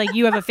 she's gonna be like,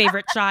 you have a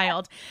favorite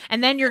child,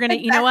 and then you're gonna,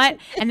 you know what?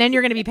 Exactly. And then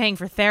you're gonna be paying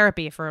for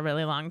therapy for a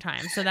really long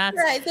time. So that's,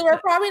 Right?" So we're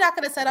probably not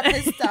gonna set up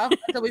his stuff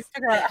until we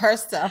figure out her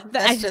stuff.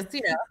 That's just,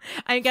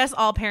 I guess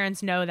all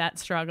parents know that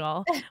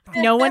struggle.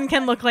 No one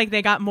can look like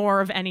they got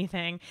more of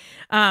anything.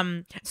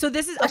 So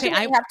this is especially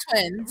okay. when you have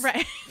twins.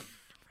 Right.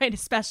 Right,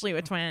 especially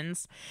with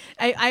twins.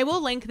 I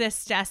will link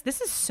this desk.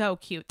 This is so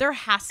cute. There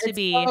has to It's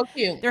be so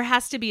cute. there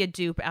has to be a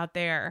dupe out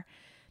there.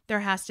 There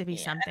has to be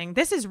something.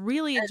 This is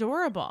really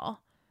adorable.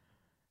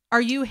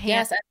 Are you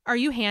Yes, are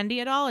you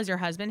handy at all? Is your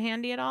husband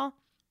handy at all?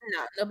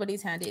 no,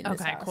 nobody's handy in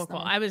this Okay, house. cool. No.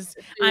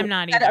 I'm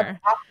not Set up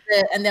either.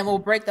 opposite, and then we'll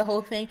break the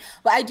whole thing.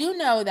 But I do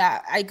know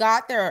that I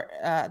got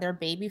their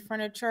baby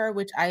furniture,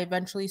 which I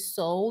eventually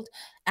sold.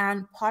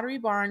 And Pottery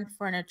Barn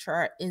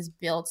furniture is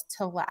built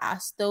to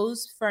last.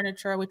 Those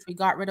furniture, which we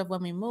got rid of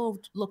when we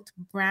moved, looked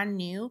brand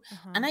new,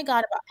 and I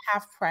got about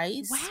half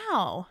price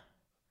Wow.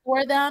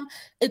 for them.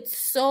 It's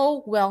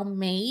so well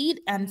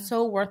made and Yeah.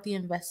 so worth the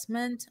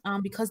investment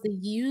because they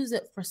use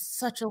it for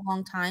such a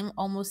long time,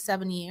 almost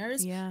 7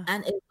 years, Yeah.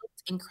 and it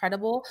looks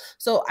incredible.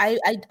 So I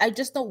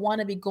just don't want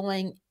to be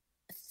going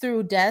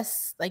through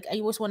desks. Like I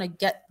just want to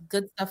get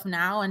good stuff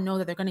now and know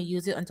that they're going to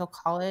use it until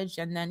college,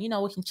 and then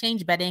we can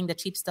change bedding, the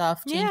cheap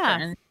stuff, change Yeah.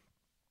 curtains.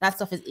 That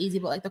stuff is easy,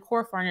 but like the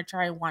core furniture,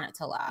 I want it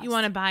to last. You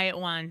want to buy it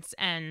once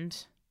and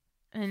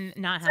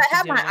not So have I to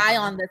have do my it ay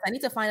again. on this. I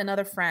need to find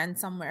another friend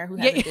somewhere who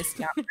has Yeah. a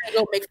discount. I'm gonna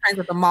go make friends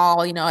at the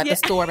mall, at Yeah. the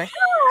store. Like,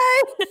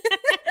 hi.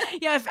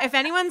 Yeah, if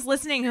anyone's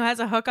listening who has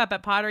a hookup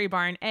at Pottery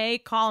Barn,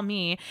 call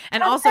me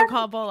and Oh, also perfect.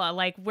 call Bola.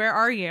 Like, where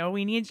are you?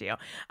 We need you. Yeah,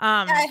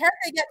 I heard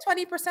they get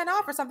 20%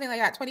 off or something like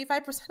that.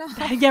 25%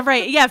 off. Yeah,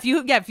 right. Yeah, if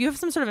you have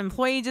some sort of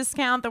employee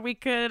discount that we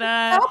could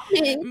Help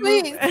me,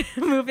 please.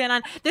 move in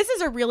on. This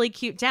is a really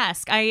cute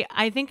desk.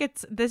 I think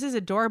this is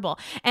adorable.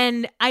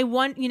 And I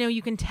want,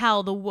 you can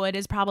tell the wood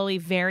is probably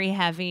very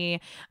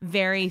heavy,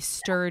 very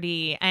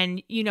sturdy.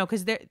 And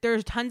because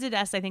there's tons of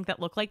desks I think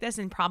that look like this,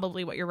 and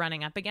probably what you're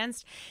running up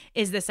against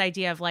is this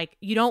idea of like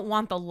you don't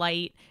want the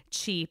light,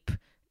 cheap,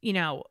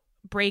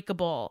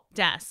 breakable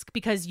desk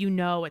because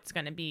it's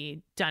going to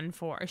be done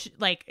for.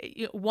 Like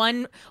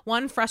one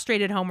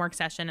frustrated homework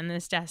session and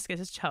this desk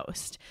is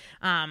toast.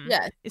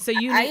 Yes. So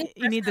you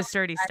need the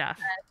sturdy stuff.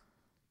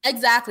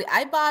 Exactly.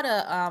 I bought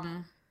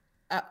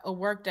a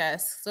work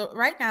desk. So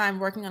right now I'm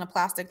working on a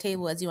plastic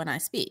table as you and I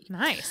speak.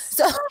 Nice.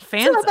 So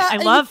Fancy. about I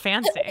love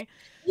fancy.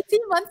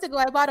 18 months ago,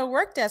 I bought a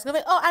work desk. I'm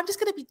like, oh, I'm just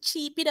going to be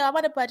cheap. I'm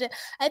on a budget.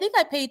 I think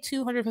I paid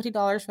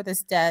 $250 for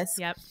this desk.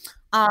 Yep.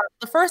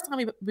 The first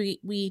time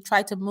we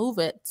tried to move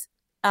it,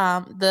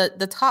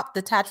 the top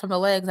detached from the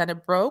legs and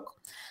it broke.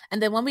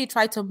 And then when we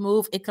tried to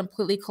move, it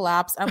completely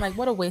collapsed. I'm like,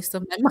 what a waste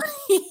of my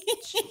money.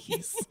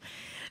 Jeez.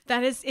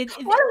 That is it.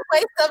 What a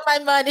waste of my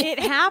money. It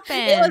It was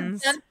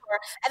happens. done for.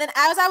 And then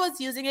as I was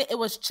using it, it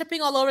was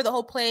chipping all over the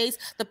whole place.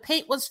 The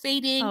paint was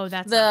fading. Oh,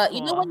 that's not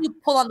you know cool. when you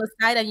pull on the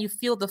side and you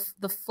feel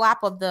the flap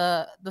of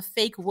the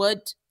fake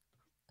wood.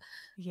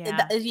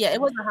 Yeah.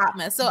 It was a hot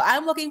mess. So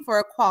I'm looking for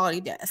a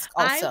quality desk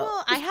also.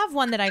 I have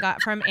one that I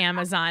got from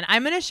Amazon.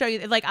 I'm going to show you,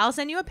 like, I'll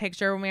send you a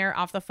picture when we're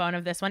off the phone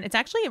of this one. It's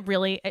actually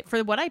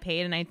for what I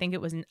paid, and I think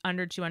it was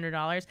under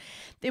 $200.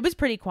 It was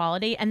pretty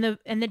quality. And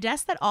the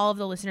desk that all of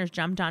the listeners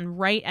jumped on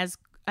right as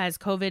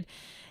COVID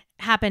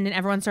happened and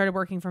everyone started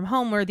working from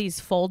home were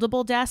these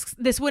foldable desks.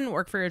 This wouldn't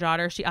work for your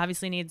daughter. She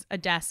obviously needs a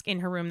desk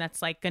in her room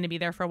that's like going to be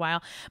there for a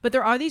while. But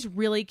there are these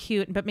really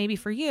cute, but maybe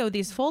for you,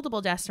 these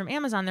foldable desks from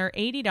Amazon. They're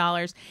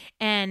 $80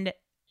 and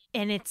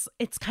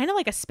it's kind of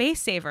like a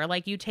space saver.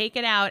 Like you take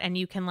it out and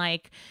you can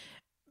like,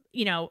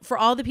 for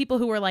all the people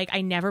who were like,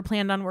 I never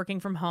planned on working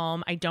from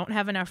home, I don't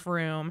have enough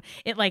room,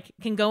 it like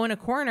can go in a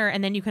corner,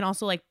 and then you can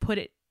also like put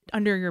it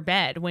under your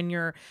bed when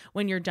you're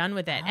done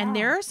with it. And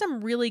there are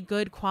some really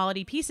good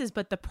quality pieces,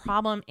 but the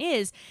problem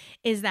is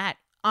that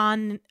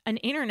on an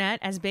internet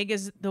as big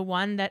as the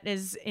one that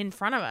is in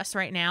front of us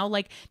right now,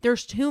 like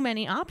there's too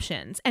many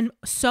options. And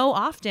so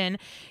often,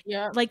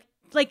 Yeah.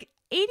 like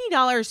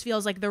 $80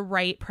 feels like the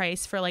right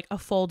price for like a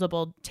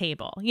foldable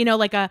table, you know,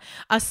 like a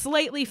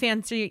slightly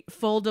fancy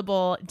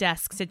foldable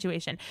desk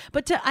situation.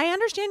 But I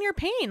understand your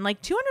pain.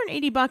 Like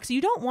 $280,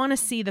 you don't want to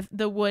see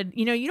the wood,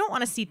 you know, you don't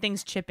want to see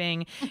things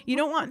chipping. You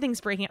don't want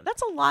things breaking up.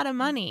 That's a lot of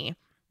money.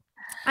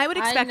 I would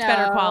expect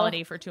better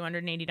quality for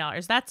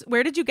 $280.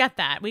 Where did you get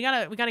that? We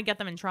gotta get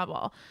them in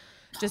trouble.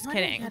 Just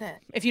kidding.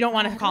 If you don't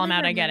want to call them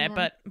out, I get it.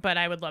 But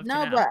I would love to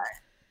know. No, but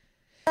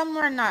some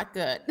were not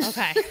good.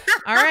 Okay.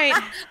 All right.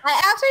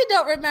 I actually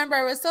don't remember.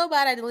 It was so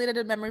bad I deleted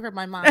the memory from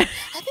my mind. I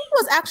think it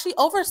was actually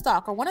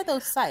Overstock or one of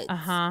those sites.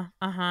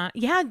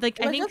 Yeah, like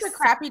I think it's a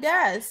crappy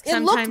desk.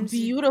 It looked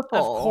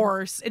beautiful. Of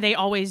course, they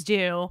always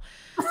do.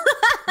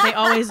 They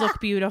always look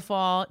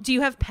beautiful. Do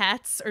you have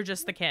pets or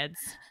just the kids?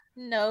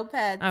 No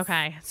pets.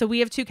 Okay. So we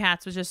have 2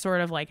 cats, which is sort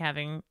of like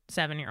having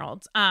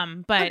 7-year-olds.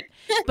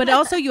 But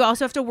also you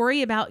also have to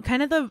worry about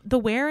kind of the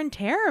wear and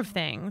tear of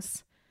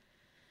things.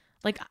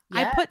 Like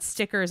I put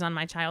stickers on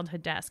my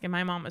childhood desk and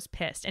my mom was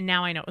pissed. And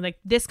now I know, like,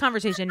 this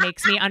conversation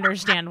makes me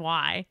understand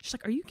why. She's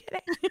like, are you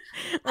kidding?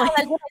 Like when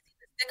I see the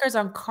stickers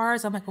on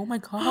cars, I'm like, oh my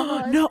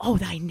God. No. Oh,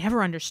 I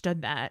never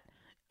understood that.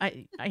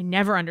 I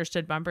never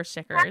understood bumper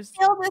stickers.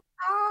 Kill this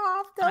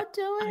off. Don't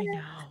do it.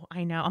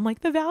 I know. I'm like,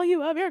 the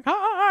value of your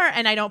car.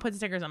 And I don't put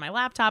stickers on my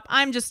laptop.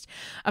 I'm just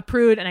a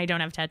prude and I don't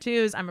have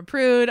tattoos. I'm a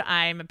prude.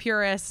 I'm a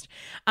purist.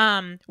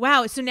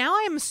 Wow. So now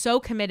I am so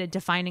committed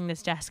to finding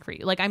this desk for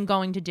you. Like, I'm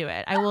going to do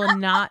it. I will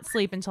not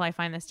sleep until I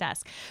find this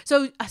desk.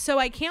 So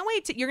I can't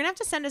wait you're going to have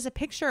to send us a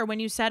picture when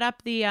you set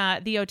up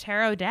the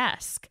Otero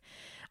desk.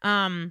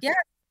 Yeah.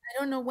 I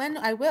don't know when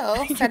I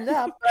will set it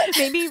up. But.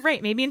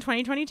 Maybe in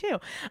 2022.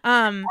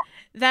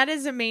 That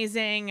is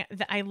amazing.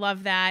 I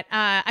love that.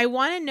 I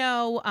want to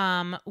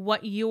know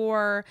what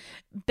your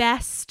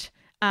best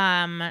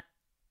money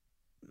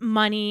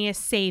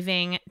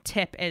saving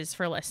tip is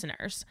for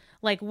listeners.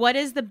 Like, what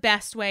is the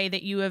best way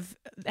that you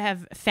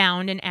have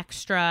found an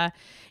extra,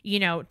 you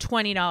know,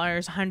 $20,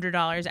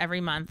 $100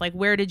 every month? Like,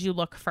 where did you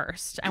look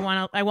first? I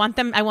want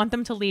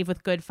them to leave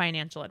with good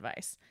financial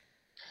advice.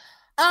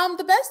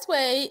 The best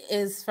way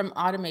is from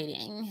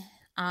automating.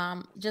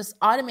 Just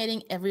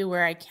automating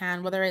everywhere I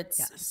can, whether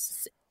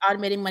it's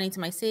automating money to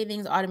my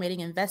savings, automating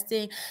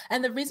investing.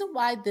 And the reason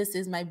why this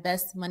is my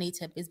best money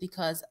tip is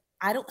because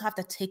I don't have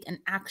to take an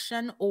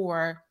action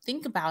or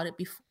think about it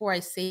before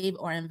I save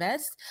or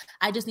invest.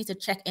 I just need to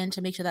check in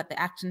to make sure that the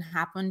action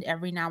happened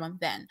every now and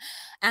then.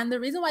 And the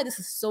reason why this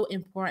is so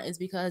important is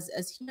because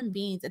as human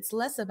beings, it's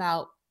less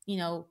about, you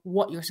know,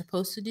 what you're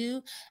supposed to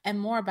do and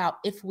more about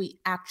if we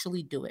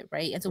actually do it,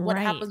 right? And so what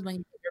happens when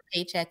you get your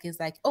paycheck is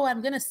like, oh,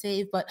 I'm going to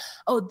save, but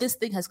oh, this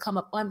thing has come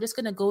up. Oh, I'm just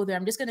going to go there.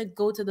 I'm just going to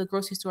go to the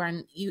grocery store,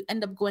 and you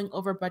end up going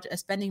over budget,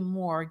 spending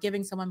more,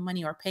 giving someone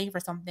money or paying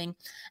for something.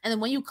 And then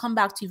when you come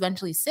back to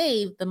eventually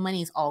save, the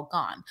money is all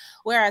gone.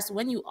 Whereas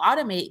when you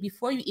automate,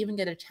 before you even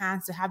get a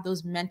chance to have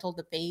those mental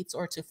debates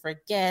or to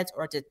forget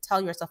or to tell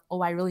yourself,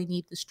 oh, I really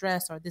need this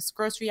dress or this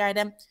grocery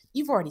item,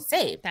 you've already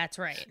saved. That's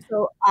right.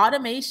 So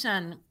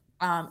automation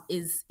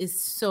is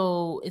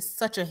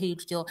such a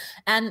huge deal.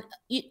 And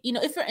you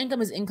know, if your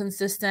income is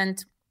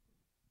inconsistent,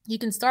 you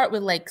can start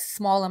with like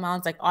small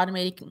amounts, like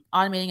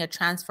automating a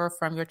transfer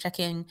from your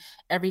checking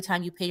every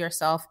time you pay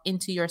yourself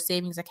into your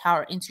savings account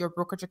or into your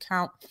brokerage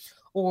account,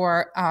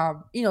 or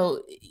you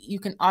know, you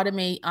can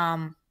automate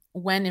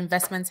when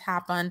investments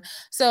happen.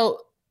 So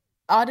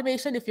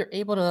automation, if you're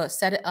able to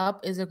set it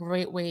up, is a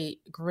great way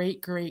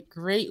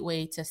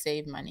to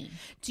save money.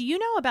 Do you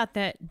know about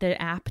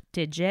the app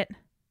Digit?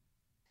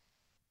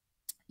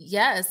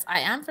 Yes,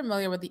 I am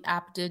familiar with the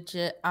app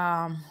Digit.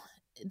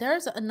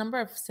 There's a number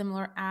of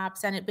similar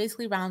apps, and it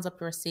basically rounds up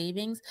your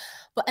savings.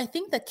 But I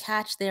think the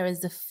catch there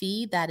is the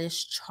fee that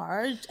is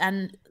charged.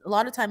 And a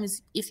lot of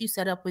times, if you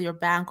set up with your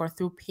bank or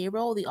through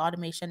payroll, the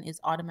automation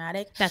is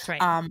automatic. That's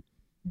right.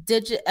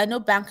 Digit, I know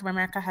Bank of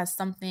America has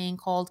something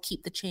called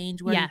Keep the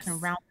Change where you can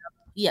round up.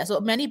 Yeah, so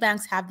many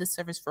banks have this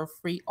service for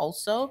free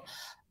also.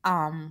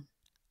 I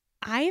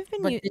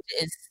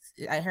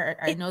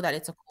know that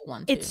it's a cool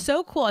one too. It's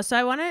so cool.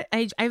 So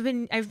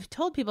I've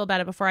told people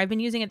about it before. I've been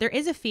using it. There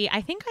is a fee.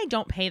 I think I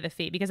don't pay the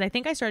fee because I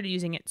think I started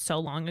using it so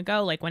long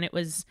ago, like when it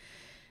was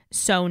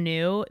so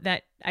new,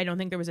 that I don't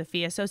think there was a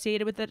fee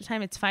associated with it at the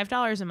time. It's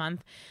 $5 a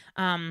month.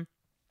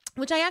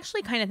 Which I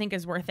actually kind of think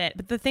is worth it.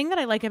 But the thing that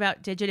I like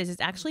about Digit is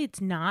it's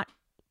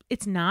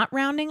not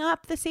rounding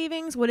up the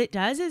savings. What it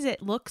does is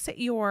it looks at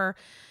your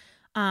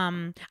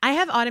I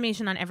have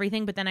automation on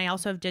everything, but then I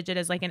also have Digit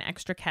as like an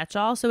extra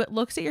catch-all. So it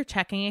looks at your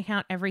checking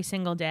account every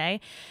single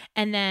day.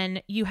 And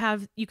then you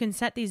can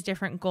set these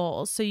different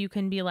goals. So you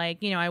can be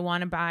like, you know, I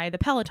want to buy the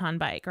Peloton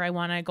bike, or I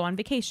want to go on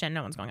vacation.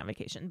 No one's going on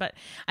vacation, but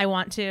I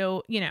want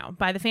to, you know,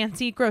 buy the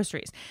fancy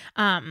groceries.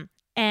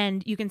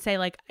 And you can say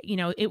like, you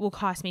know, it will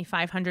cost me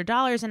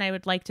 $500 and I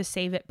would like to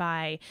save it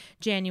by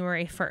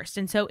January 1st.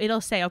 And so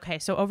it'll say, okay,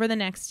 so over the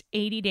next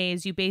 80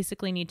 days, you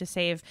basically need to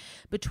save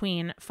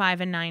between $5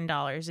 and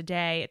 $9 a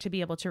day to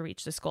be able to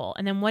reach this goal.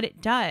 And then what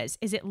it does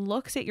is it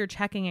looks at your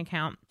checking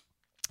account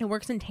It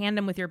works in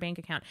tandem with your bank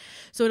account.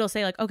 So it'll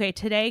say like, okay,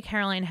 today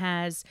Caroline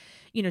has,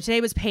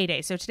 today was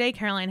payday. So today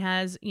Caroline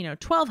has,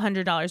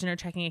 $1,200 in her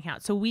checking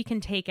account. So we're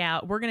going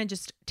to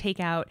just take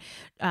out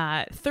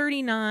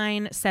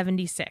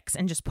 $39.76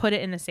 and just put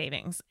it in the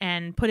savings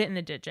and put it in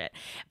the digit.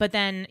 But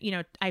then,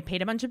 I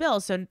paid a bunch of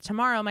bills. So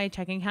tomorrow my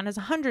checking account has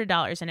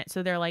 $100 in it.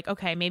 So they're like,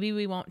 okay, maybe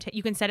we won't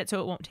you can set it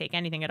so it won't take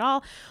anything at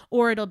all.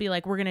 Or it'll be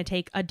like, we're going to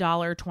take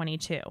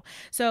 $1.22.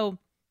 So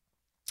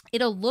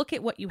it'll look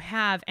at what you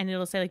have and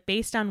it'll say like,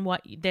 based on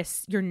what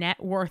your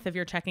net worth of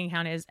your checking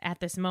account is at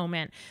this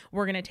moment,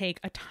 we're going to take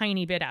a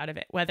tiny bit out of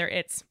it, whether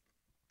it's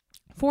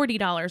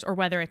 $40 or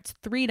whether it's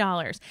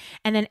 $3.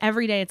 And then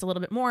every day it's a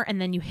little bit more.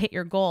 And then you hit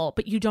your goal,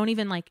 but you don't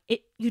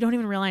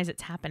even realize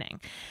it's happening.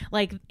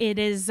 Like it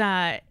is,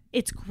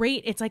 it's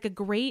great. It's like a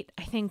great,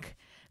 I think,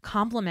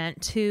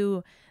 compliment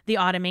to the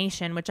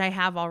automation, which I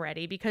have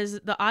already, because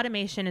the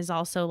automation is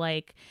also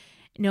like,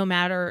 no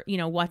matter,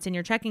 what's in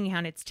your checking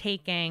account, it's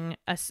taking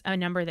a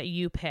number that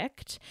you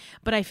picked.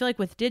 But I feel like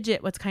with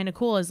Digit, what's kind of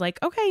cool is like,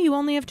 okay, you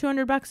only have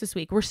 $200 this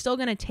week. We're still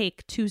going to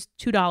take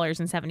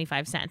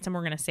 $2.75 and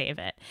we're going to save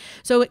it.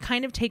 So it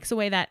kind of takes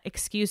away that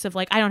excuse of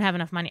like, I don't have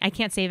enough money. I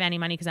can't save any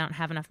money because I don't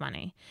have enough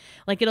money.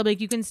 Like it'll be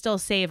like, you can still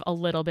save a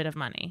little bit of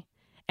money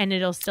and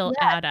it'll still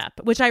add up,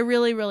 which I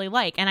really, really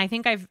like. And I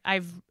think I've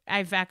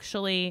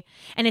actually,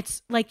 and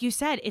it's like you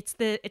said, it's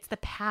the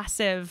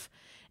passive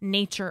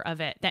nature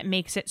of it that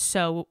makes it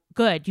so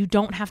good. You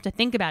don't have to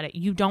think about it.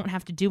 You don't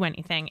have to do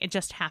anything. It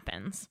just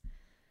happens.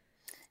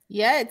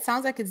 Yeah, it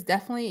sounds like it's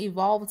definitely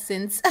evolved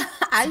since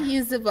I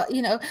used it. But,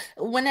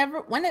 when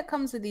it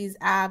comes to these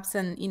apps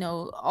and,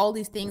 all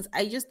these things,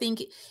 I just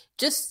think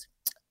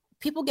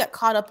people get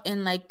caught up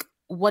in like,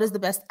 what is the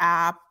best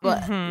app?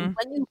 But when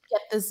you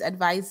get this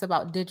advice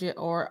about Digit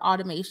or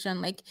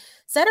automation, like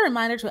set a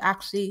reminder to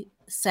actually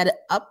set it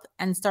up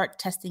and start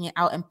testing it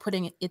out and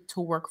putting it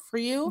to work for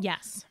you.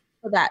 Yes.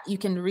 So that you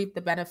can reap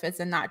the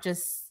benefits and not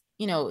just,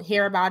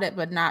 hear about it,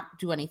 but not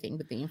do anything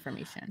with the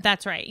information.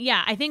 That's right.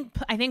 Yeah. I think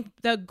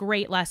the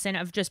great lesson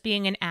of just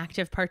being an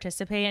active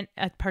participant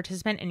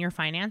in your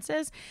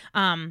finances,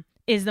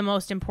 is the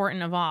most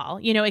important of all.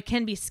 It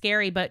can be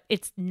scary, but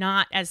it's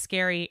not as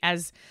scary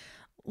as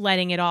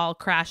letting it all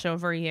crash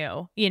over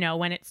you,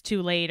 when it's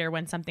too late or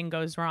when something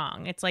goes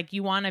wrong. It's like,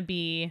 you want to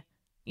be,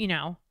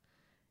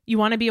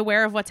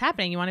 aware of what's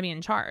happening. You want to be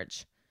in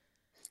charge.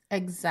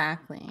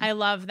 Exactly. I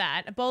love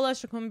that. Bola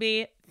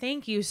Sokunbi,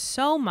 thank you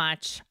so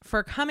much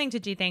for coming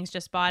to G Thanks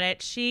Just Bought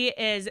It. She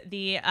is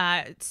the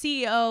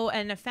CEO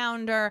and the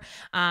founder,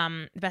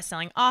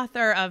 best-selling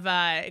author of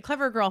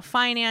Clever Girl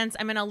Finance.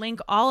 I'm going to link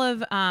all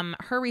of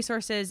her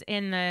resources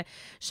in the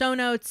show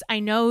notes.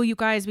 I know, you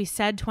guys, we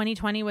said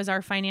 2020 was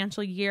our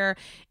financial year.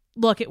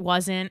 Look, it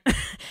wasn't,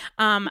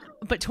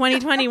 but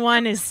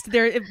 2021 is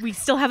there. We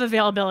still have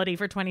availability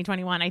for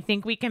 2021. I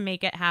think we can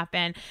make it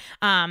happen.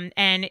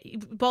 And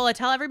Bola,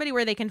 tell everybody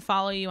where they can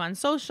follow you on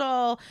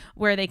social,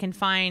 where they can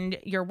find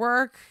your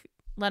work.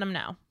 Let them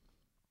know.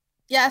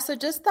 Yeah, so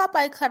just stop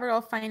by Clever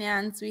Girl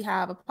Finance. We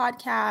have a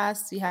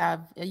podcast, we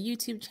have a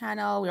YouTube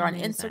channel, we're on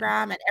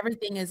Instagram, and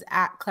everything is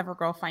at Clever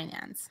Girl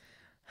Finance.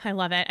 I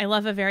love it. I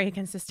love a very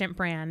consistent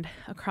brand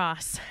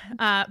across.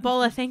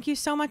 Bola, thank you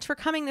so much for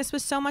coming. This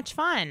was so much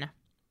fun.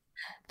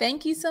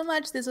 Thank you so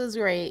much. This was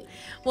great.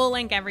 We'll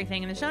link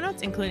everything in the show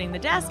notes, including the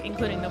desk,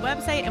 including the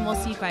website, and we'll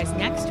see you guys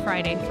next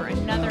Friday for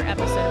another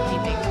episode of G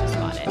Thanks.